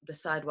the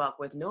sidewalk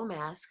with no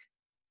mask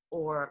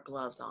or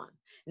gloves on.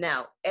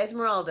 Now,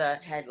 Esmeralda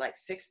had like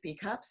 6 pee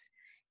cups,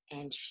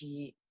 and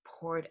she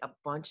poured a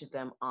bunch of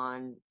them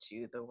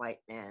onto the white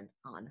man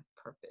on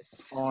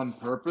purpose. On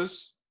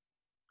purpose?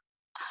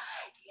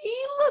 He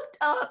looked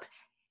up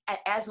at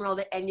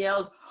Esmeralda and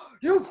yelled,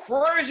 you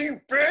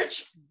crazy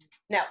bitch!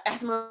 Now,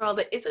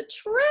 Esmeralda is a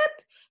trip.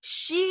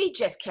 She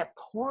just kept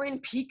pouring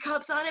pee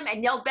cups on him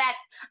and yelled back,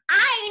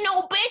 I ain't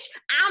no bitch,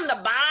 I'm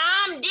the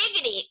bomb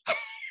diggity.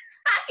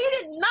 He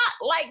did not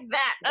like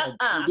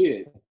that. You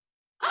did.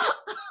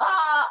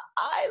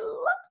 I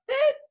loved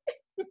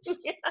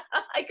it.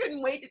 I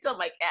couldn't wait to tell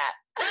my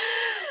cat.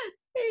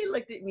 He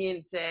looked at me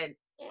and said,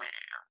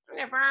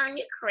 Laverne,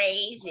 you're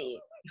crazy.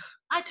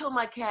 I told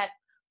my cat,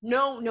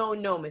 no,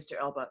 Mr.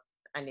 Elba.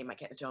 I named my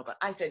cat Mr. Elba.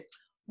 I said,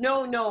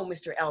 no,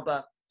 Mr.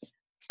 Elba.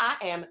 I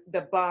am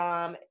the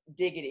bomb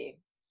diggity.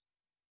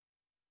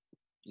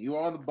 You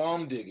are the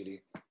bomb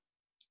diggity.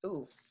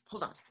 Ooh,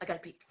 hold on. I gotta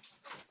pee.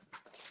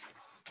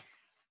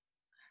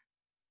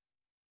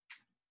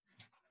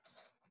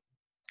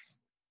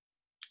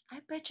 I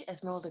bet you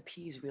Esmeralda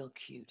pees real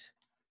cute.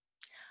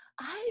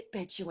 I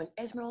bet you when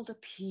Esmeralda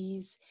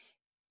pees,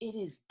 It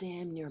is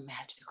damn near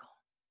magical.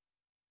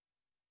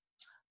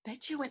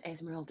 Bet you when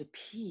Esmeralda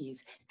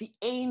pees, the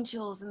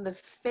angels and the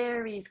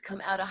fairies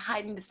come out of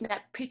hiding to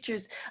snap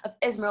pictures of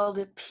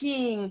Esmeralda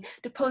peeing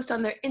to post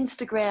on their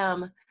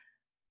Instagram.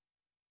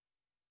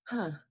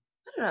 Huh,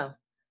 I don't know.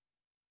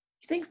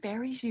 You think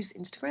fairies use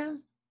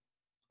Instagram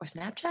or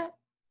Snapchat?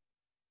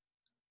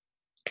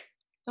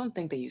 Don't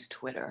think they use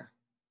Twitter.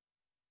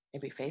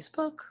 Maybe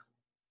Facebook?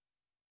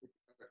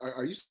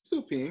 Are you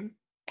still peeing?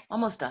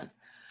 Almost done.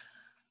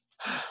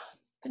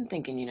 Been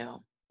thinking,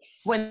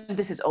 when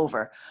this is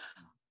over,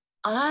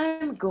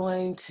 I'm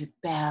going to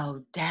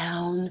bow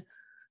down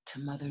to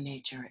Mother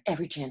Nature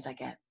every chance I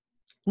get.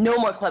 No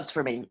more clubs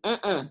for me.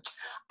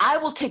 I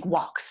will take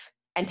walks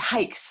and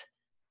hikes.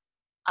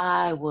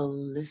 I will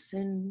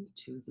listen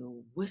to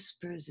the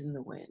whispers in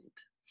the wind.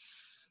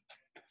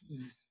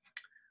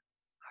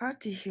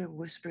 Hard to hear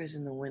whispers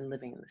in the wind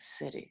living in the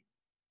city.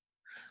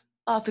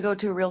 I'll have to go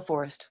to a real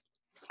forest.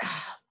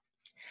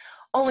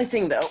 Only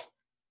thing though,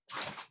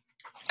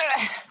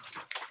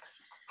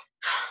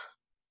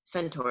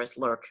 centaurs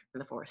lurk in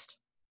the forest.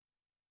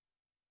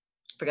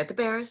 Forget the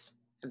bears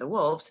and the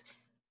wolves,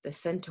 the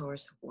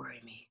centaurs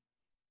worry me.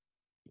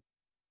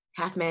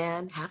 Half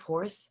man, half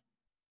horse.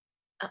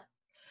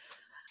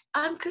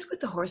 I'm good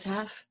with the horse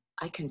half.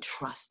 I can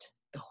trust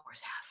the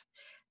horse half.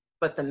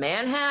 But the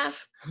man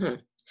half,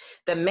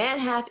 the man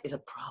half is a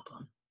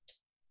problem.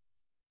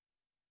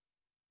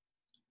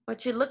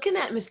 What you looking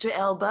at, Mr.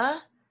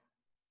 Elba?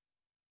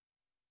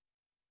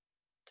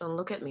 Don't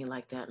look at me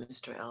like that,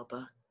 Mr.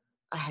 Elba.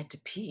 I had to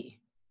pee.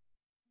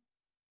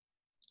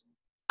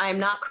 I am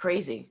not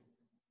crazy.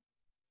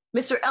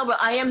 Mr. Elba,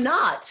 I am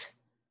not.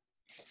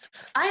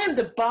 I am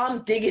the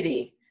bomb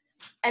diggity,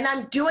 and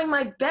I'm doing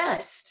my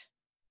best.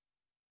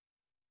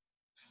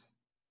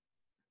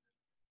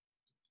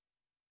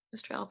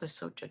 Mr. Elba is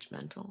so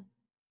judgmental.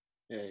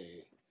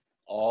 Hey,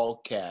 all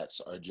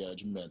cats are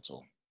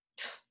judgmental.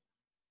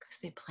 Because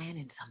they're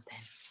planning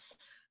something.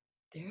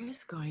 There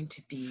is going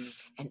to be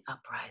an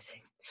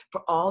uprising.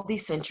 For all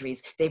these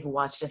centuries, they've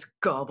watched us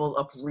gobble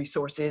up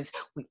resources.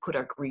 We put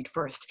our greed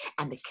first,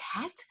 and the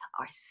cats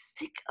are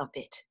sick of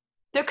it.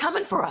 They're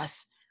coming for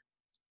us.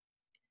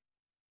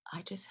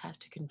 I just have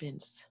to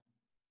convince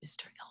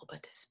Mr. Elba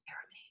to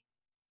spare me.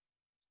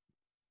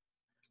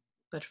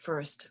 But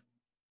first,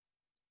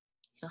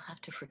 he'll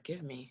have to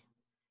forgive me.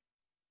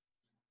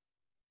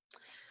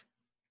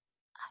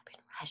 I've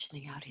been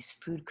rationing out his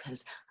food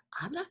because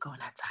I'm not going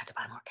outside to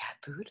buy more cat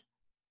food.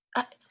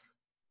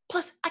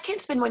 Plus, I can't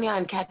spend money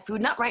on cat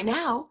food, not right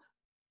now.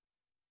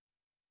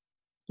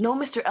 No,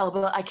 Mr.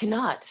 Elba, I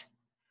cannot.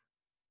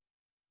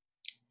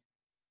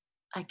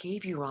 I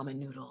gave you ramen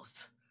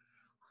noodles.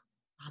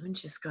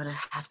 Ramen's just gonna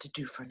have to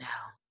do for now.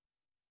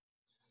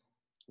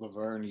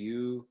 Laverne,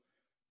 you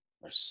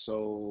are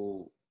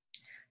so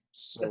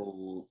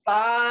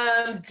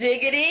bomb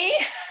diggity.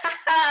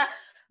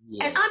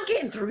 Yeah. And I'm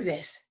getting through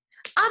this.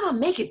 I'm gonna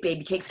make it,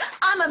 baby cakes.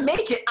 I'm gonna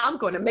make it. I'm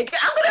gonna make it.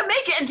 I'm gonna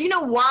make it. And do you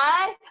know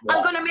why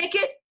I'm gonna make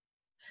it?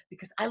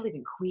 Because I live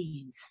in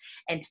Queens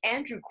and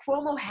Andrew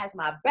Cuomo has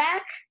my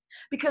back,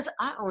 because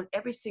I own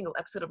every single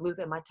episode of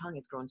Luther and my tongue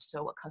has grown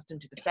so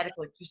accustomed to the static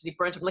electricity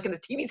burns from looking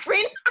at the TV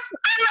screen.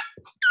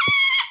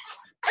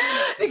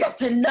 Because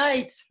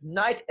tonight,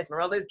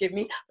 Esmeralda's giving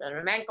me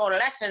flamenco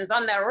lessons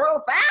on the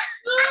roof.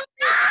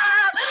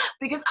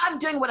 Because I'm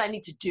doing what I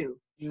need to do.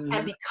 Mm-hmm.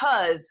 And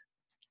because,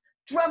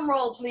 drum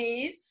roll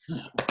please,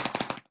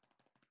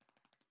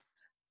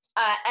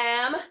 I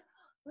am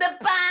the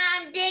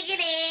bomb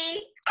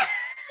diggity.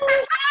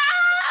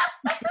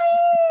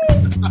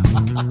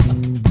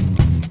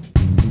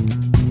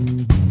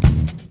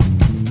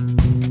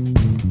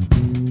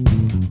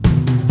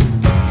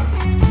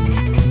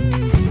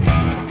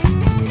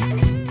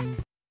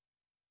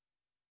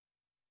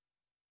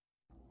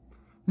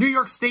 New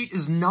York State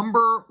is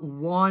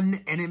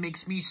 #1, and it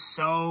makes me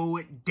so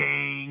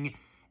dang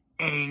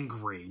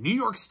angry. New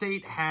York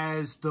State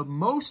has the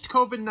most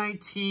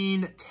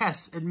COVID-19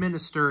 tests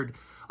administered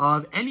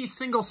of any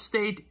single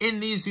state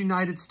in these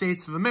United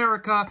States of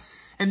America,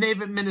 and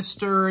they've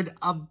administered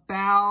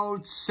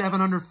about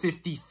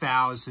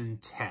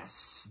 750,000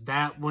 tests.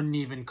 That wouldn't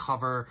even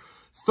cover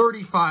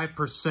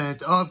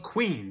 35% of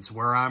Queens,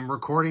 where I'm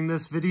recording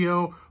this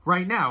video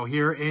right now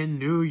here in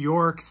New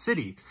York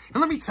City. And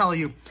let me tell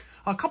you,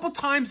 a couple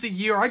times a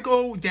year, I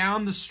go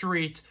down the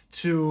street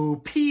to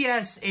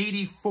PS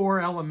 84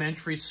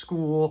 Elementary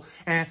School,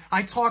 and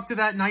I talk to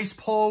that nice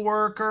poll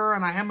worker,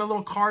 and I have my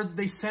little card that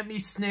they sent me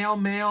snail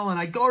mail, and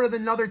I go to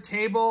another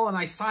table, and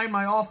I sign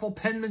my awful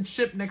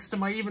penmanship next to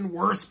my even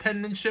worse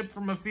penmanship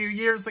from a few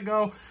years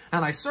ago,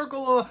 and I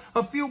circle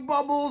a few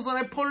bubbles, and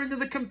I put it into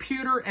the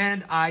computer,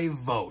 and I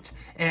vote.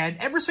 And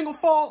every single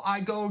fall,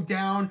 I go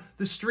down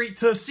the street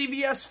to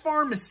CVS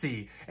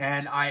Pharmacy,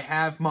 and I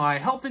have my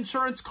health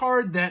insurance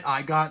card that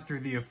I got through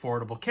the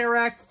Affordable Care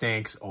Act,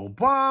 thanks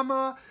Obama,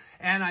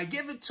 and I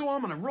give it to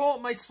them, and I roll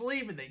up my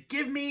sleeve, and they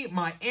give me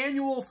my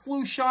annual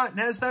flu shot, and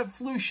as that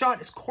flu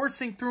shot is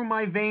coursing through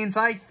my veins,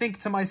 I think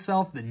to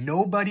myself that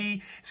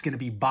nobody is going to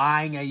be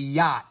buying a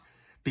yacht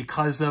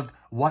because of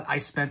what I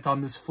spent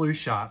on this flu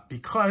shot.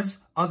 Because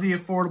of the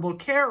Affordable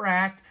Care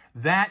Act,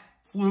 that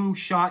flu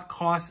shot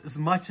costs as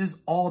much as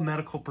all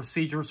medical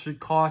procedures should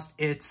cost.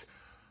 It's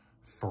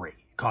free.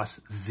 It costs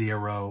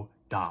 $0.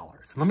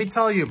 Let me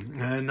tell you,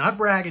 not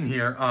bragging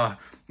here,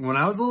 when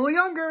I was a little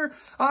younger,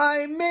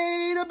 I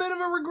made a bit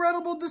of a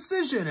regrettable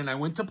decision, and I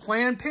went to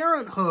Planned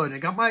Parenthood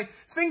and got my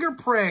finger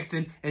pricked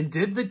and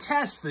did the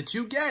test that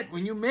you get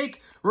when you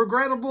make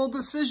regrettable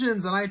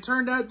decisions, and I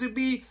turned out to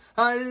be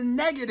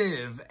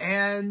negative.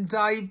 And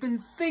I've been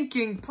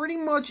thinking pretty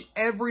much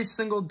every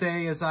single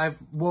day as I've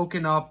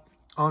woken up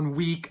on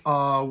week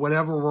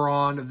whatever we're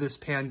on of this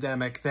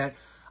pandemic that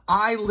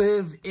I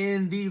live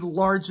in the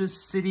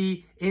largest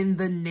city in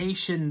the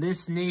nation,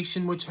 this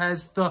nation which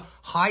has the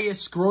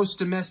highest gross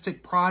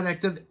domestic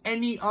product of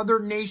any other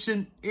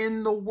nation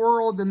in the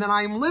world, and that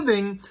I'm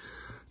living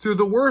through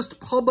the worst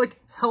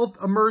public health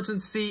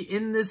emergency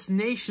in this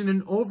nation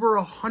in over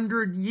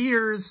 100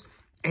 years,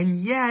 and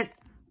yet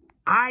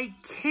I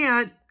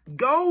can't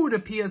go to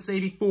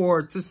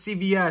PS84, to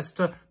CVS,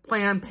 to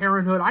Planned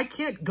Parenthood. I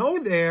can't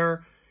go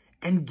there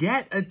and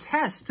get a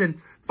test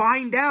and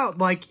find out,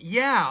 like,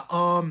 yeah,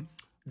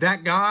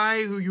 that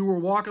guy who you were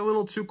walking a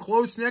little too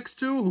close next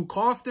to, who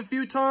coughed a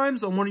few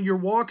times on one of your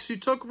walks you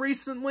took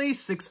recently,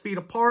 6 feet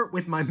apart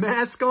with my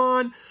mask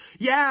on,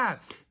 yeah,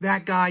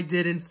 that guy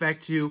did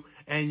infect you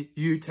and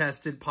you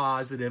tested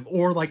positive.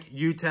 Or, like,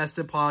 you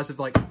tested positive,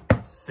 like,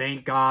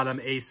 thank God I'm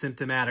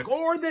asymptomatic.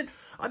 Or that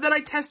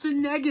I tested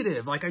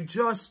negative. Like, I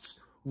just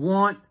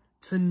want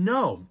to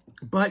know.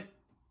 But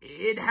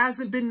it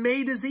hasn't been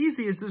made as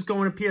easy as just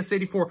going to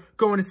PS84,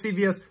 going to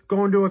CVS,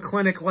 going to a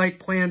clinic like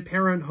Planned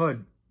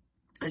Parenthood.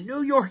 And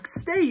New York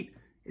State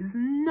is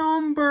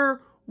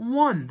number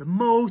one, the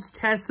most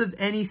tests of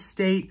any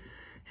state,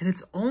 and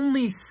it's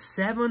only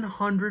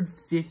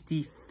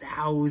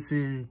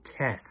 750,000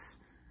 tests.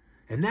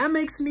 And that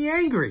makes me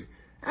angry.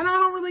 And I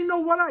don't really know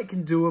what I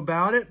can do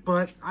about it,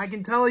 but I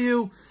can tell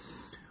you,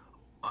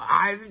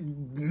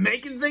 I'm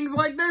making things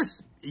like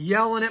this,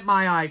 yelling at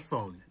my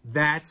iPhone.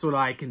 That's what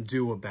I can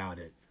do about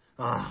it.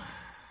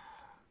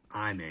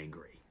 I'm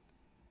angry.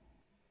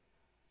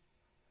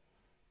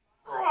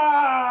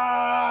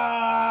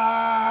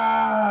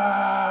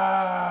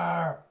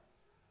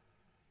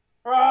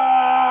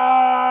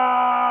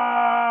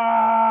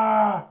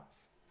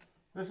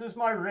 This is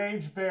my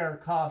Rage Bear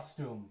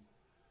costume.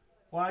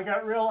 When I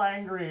get real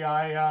angry,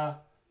 I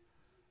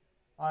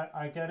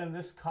get in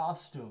this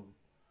costume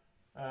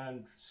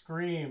and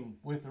scream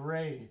with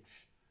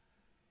rage.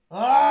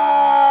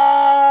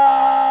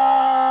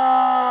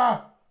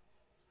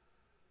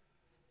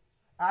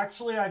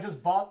 Actually, I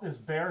just bought this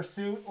bear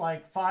suit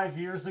like 5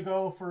 years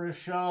ago for a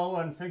show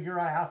and figure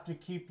I have to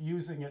keep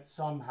using it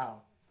somehow.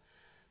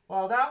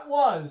 Well, that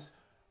was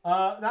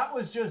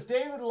just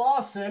David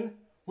Lawson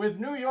with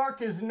New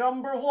York is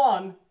number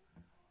one.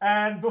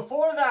 And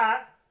before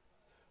that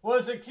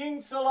was Akin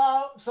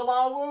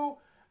Salawu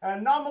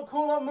and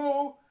Namakula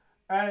Mu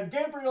and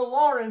Gabriel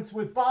Lawrence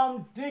with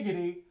Bomb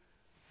Diggity.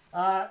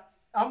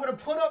 I'm going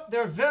to put up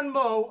their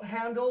Venmo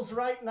handles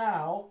right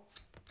now.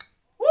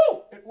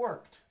 Woo! It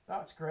worked.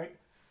 That's great.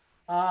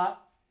 And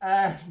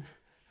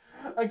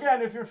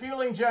again, if you're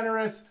feeling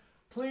generous,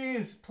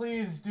 please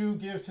do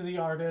give to the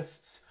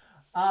artists.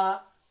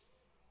 Now,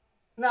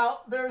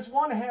 there's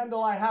one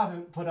handle I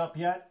haven't put up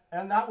yet,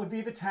 and that would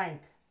be the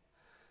tank.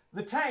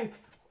 The tank,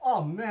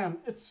 oh man,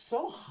 it's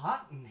so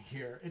hot in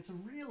here. It's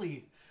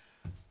really...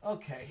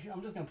 Okay,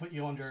 I'm just going to put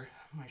you under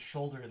my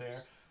shoulder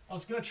there. I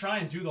was going to try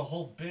and do the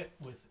whole bit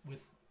with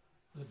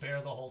the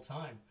bear the whole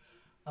time.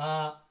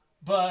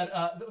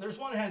 But there's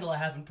one handle I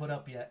haven't put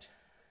up yet.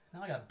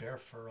 Now I got bear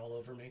fur all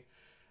over me.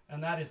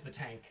 And that is the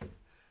tank.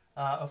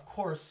 Of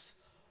course,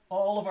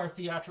 all of our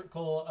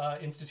theatrical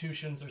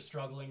institutions are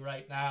struggling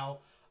right now.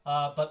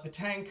 But the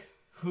tank,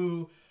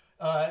 who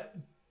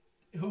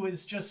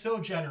is just so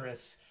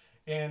generous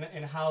in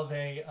how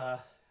they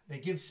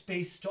give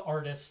space to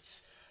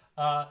artists,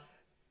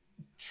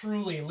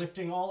 truly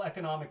lifting all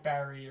economic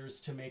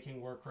barriers to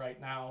making work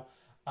right now.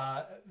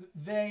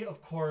 They,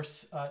 of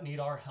course, need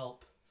our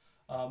help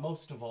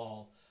most of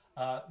all.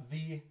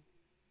 The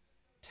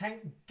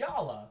Tank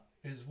Gala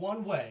is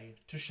one way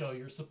to show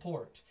your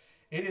support.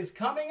 It is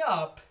coming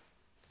up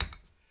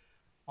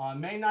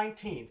on May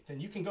 19th,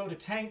 and you can go to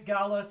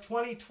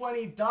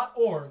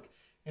tankgala2020.org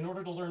in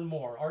order to learn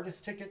more.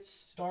 Artist tickets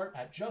start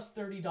at just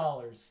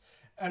 $30,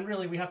 and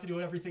really we have to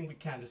do everything we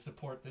can to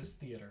support this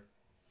theater.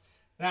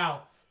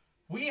 Now,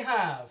 we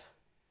have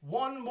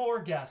one more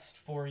guest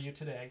for you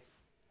today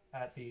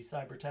at the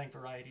CyberTank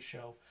Variety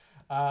Show.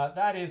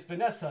 That is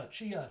Vanessa,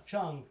 Chia,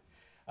 Chung,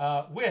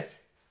 with...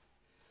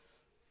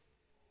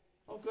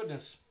 Oh,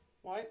 goodness.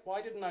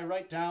 Why didn't I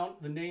write down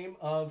the name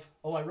of...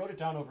 Oh, I wrote it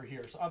down over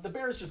here. So the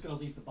bear is just going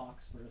to leave the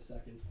box for a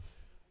second.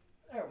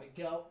 There we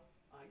go.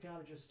 I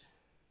got to just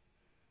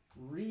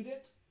read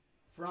it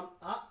from...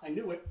 Ah, I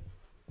knew it.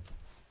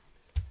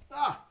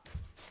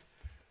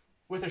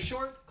 With a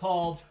short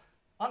called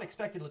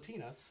Unexpected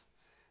Latinas,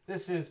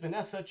 this is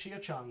Vanessa, Chia,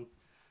 Chung,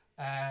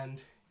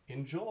 and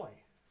enjoy.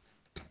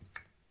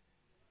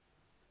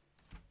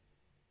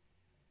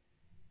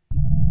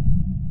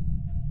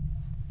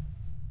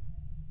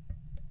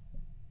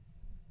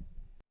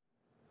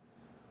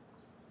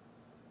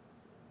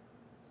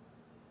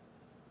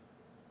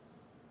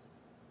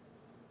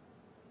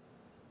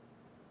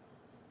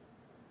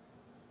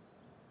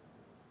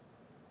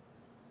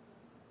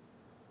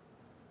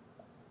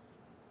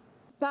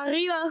 Pa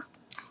arriba.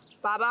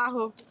 Pa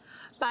abajo.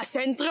 Pa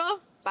centro.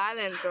 Pa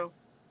adentro.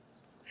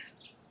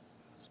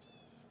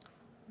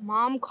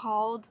 Mom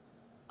called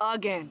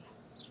again.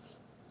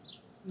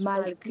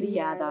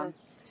 Malcriada.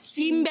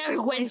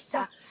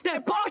 Sinvergüenza. Te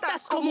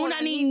portas como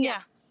una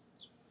niña.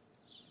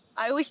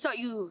 I always thought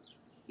you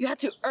had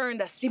to earn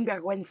the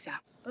sinvergüenza.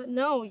 But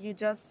no, you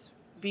just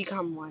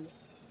become one.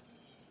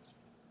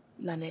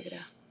 La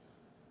negra.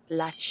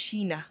 La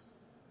china.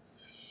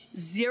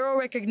 Zero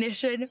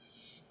recognition.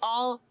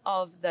 All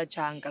of the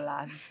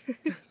changalas.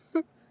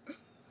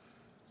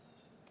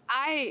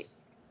 I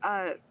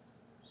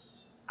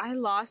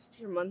lost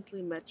your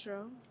monthly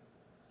metro.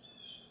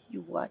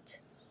 You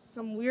what?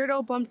 Some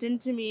weirdo bumped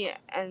into me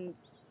and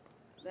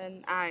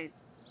then I...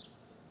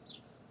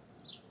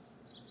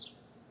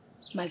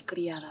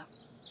 Malcriada.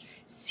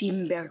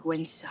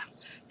 Sinvergüenza.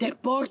 Te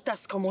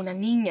portas como una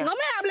niña. No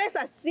me hables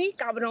así,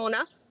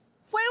 cabrona.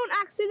 Fue un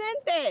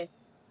accidente.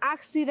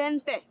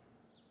 Accidente.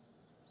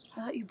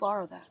 I let you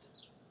borrow that.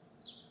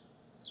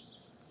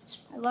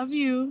 I love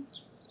you.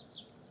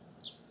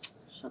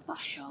 Shut the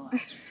hell up.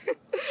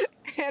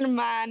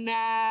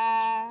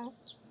 Hermana.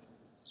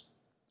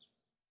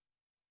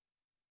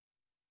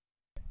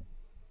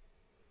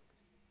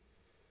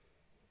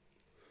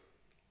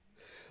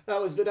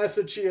 That was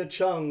Vanessa, Chia,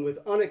 Chung with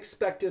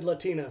Unexpected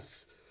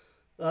Latinas.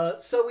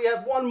 So we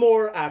have one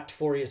more act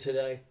for you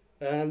today,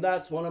 and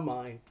that's one of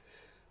mine.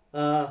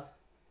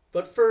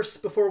 But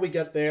first, before we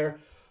get there,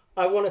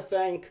 I want to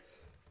thank...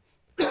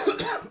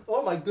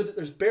 Oh my goodness,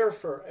 there's bear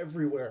fur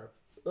everywhere.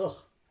 Ugh,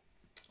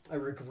 I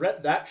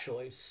regret that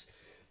choice.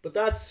 But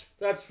that's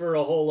for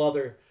a whole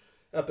other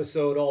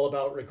episode all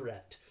about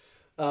regret.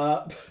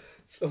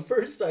 So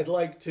first, I'd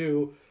like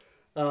to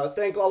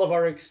thank all of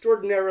our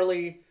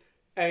extraordinarily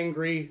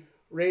angry,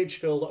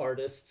 rage-filled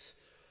artists.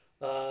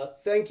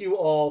 Thank you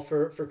all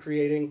for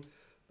creating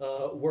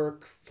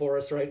work for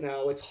us right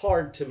now. It's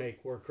hard to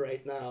make work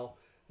right now,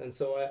 and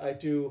so I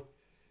do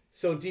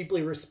so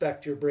deeply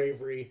respect your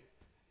bravery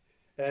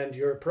and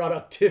your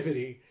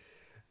productivity,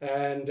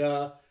 and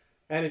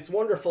it's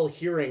wonderful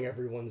hearing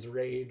everyone's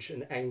rage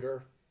and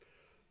anger.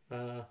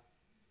 I'd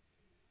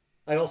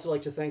also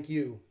like to thank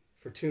you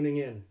for tuning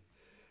in.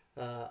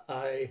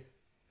 I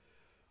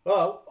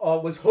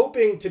was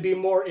hoping to be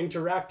more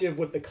interactive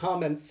with the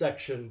comments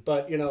section,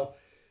 but, you know,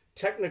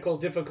 technical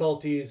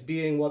difficulties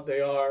being what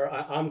they are,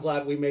 I'm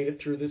glad we made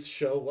it through this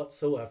show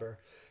whatsoever.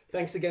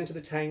 Thanks again to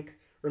the Tank.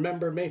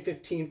 Remember, May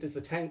 15th is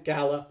the Tank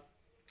Gala,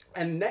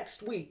 and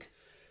next week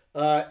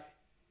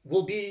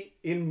will be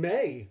in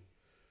May.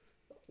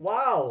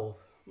 Wow,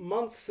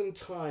 months and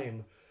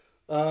time.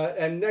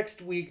 And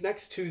next week,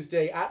 next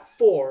Tuesday at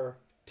 4,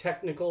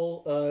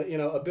 technical,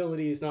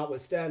 abilities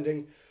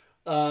notwithstanding,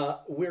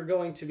 we're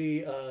going to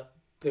be,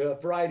 the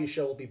variety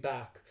show will be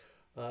back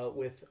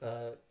with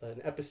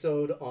an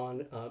episode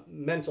on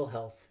mental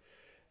health.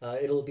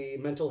 It'll be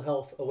Mental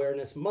Health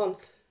Awareness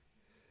Month,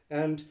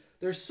 and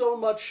there's so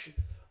much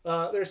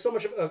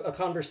of a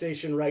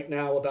conversation right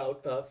now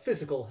about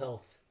physical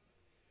health.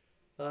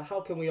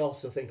 How can we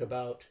also think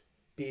about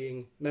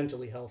being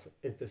mentally healthy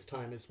at this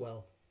time as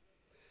well?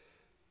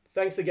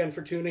 Thanks again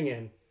for tuning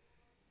in.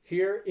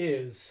 Here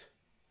is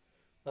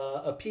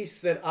a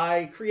piece that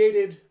I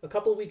created a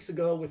couple weeks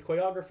ago with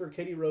choreographer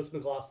Katie Rose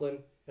McLaughlin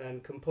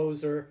and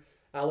composer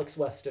Alex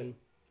Weston.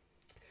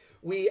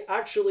 We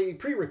actually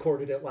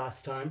pre-recorded it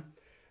last time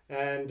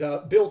and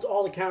built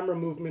all the camera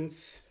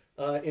movements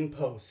in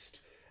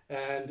post.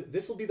 And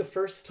this will be the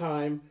first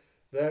time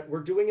that we're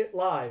doing it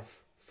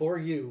live for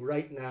you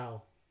right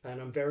now. And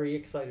I'm very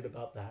excited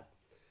about that.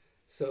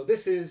 So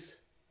this is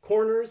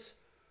Corners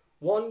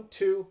 1,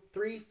 2,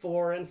 3,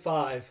 4, and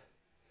 5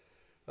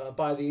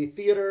 by the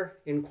Theater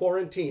in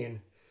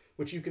Quarantine,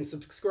 which you can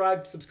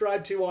subscribe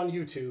to on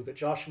YouTube at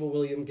Joshua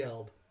William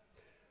Gelb.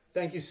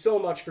 Thank you so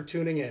much for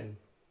tuning in.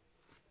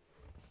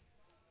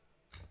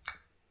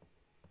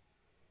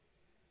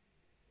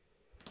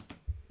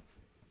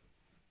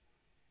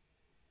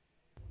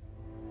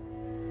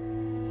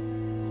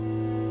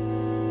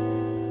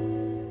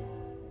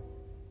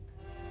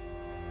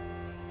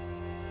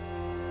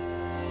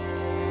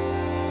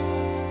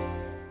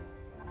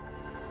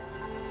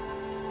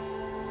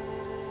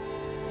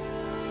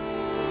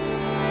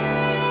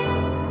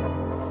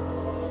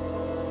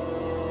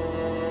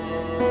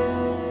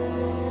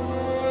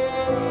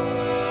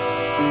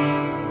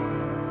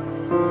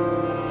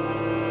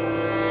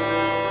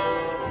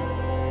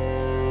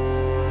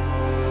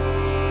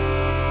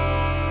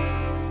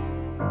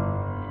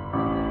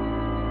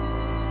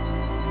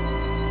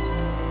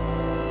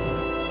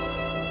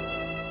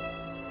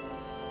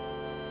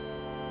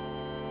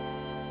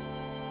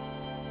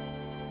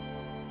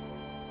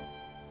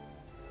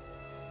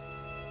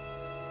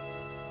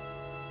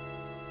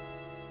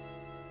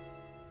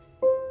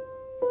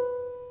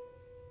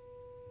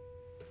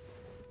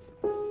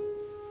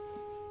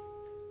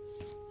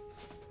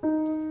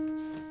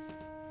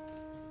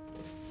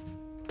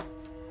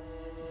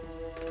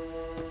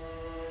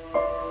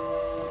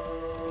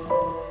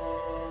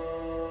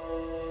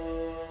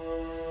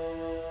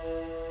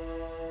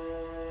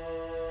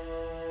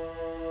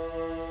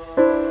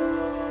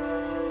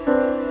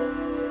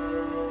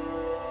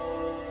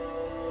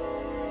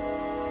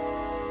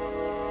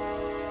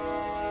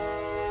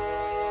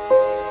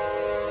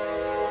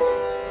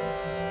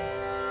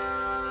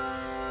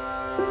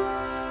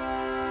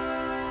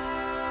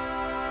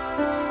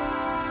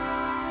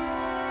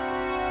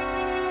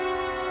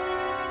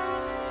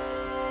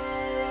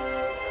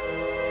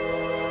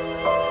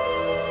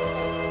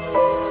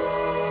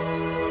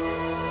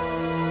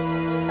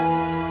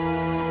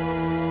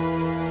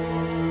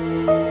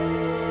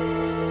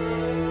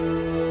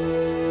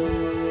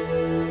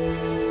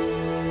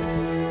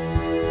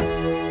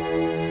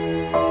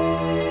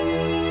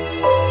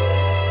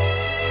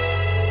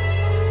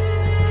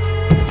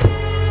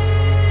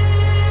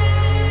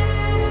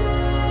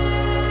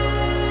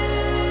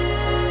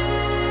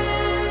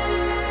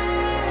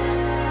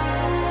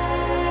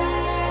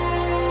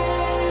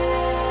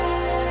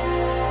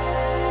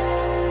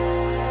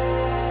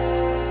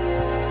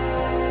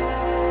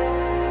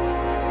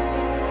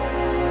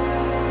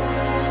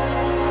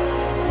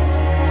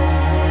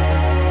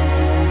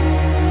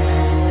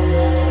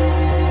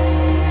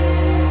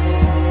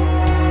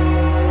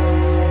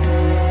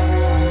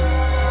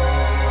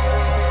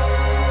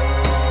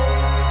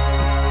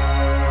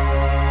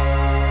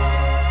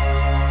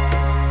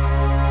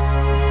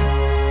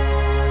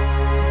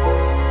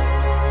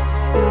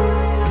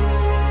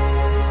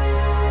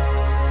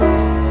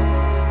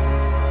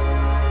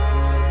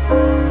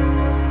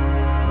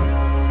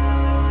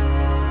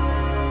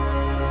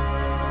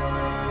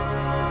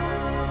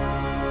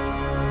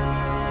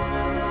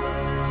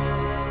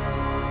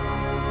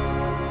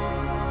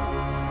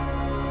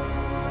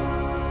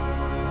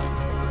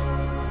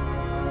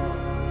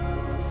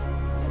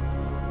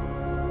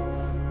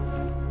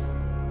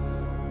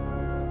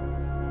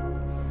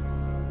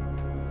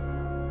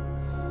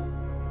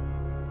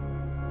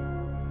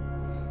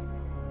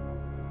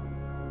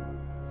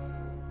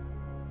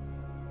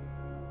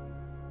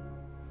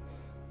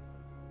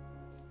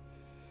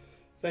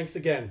 thanks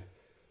again.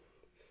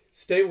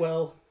 Stay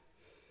well.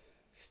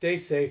 Stay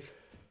safe.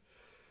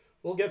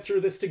 We'll get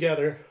through this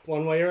together,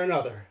 one way or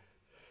another.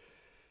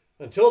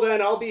 Until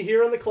then, I'll be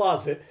here in the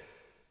closet.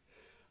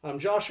 I'm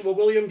Joshua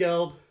William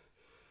Gelb,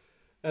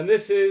 and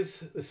this is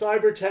the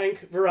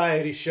CyberTank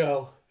Variety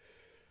Show.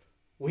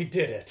 We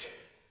did it.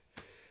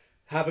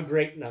 Have a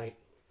great night.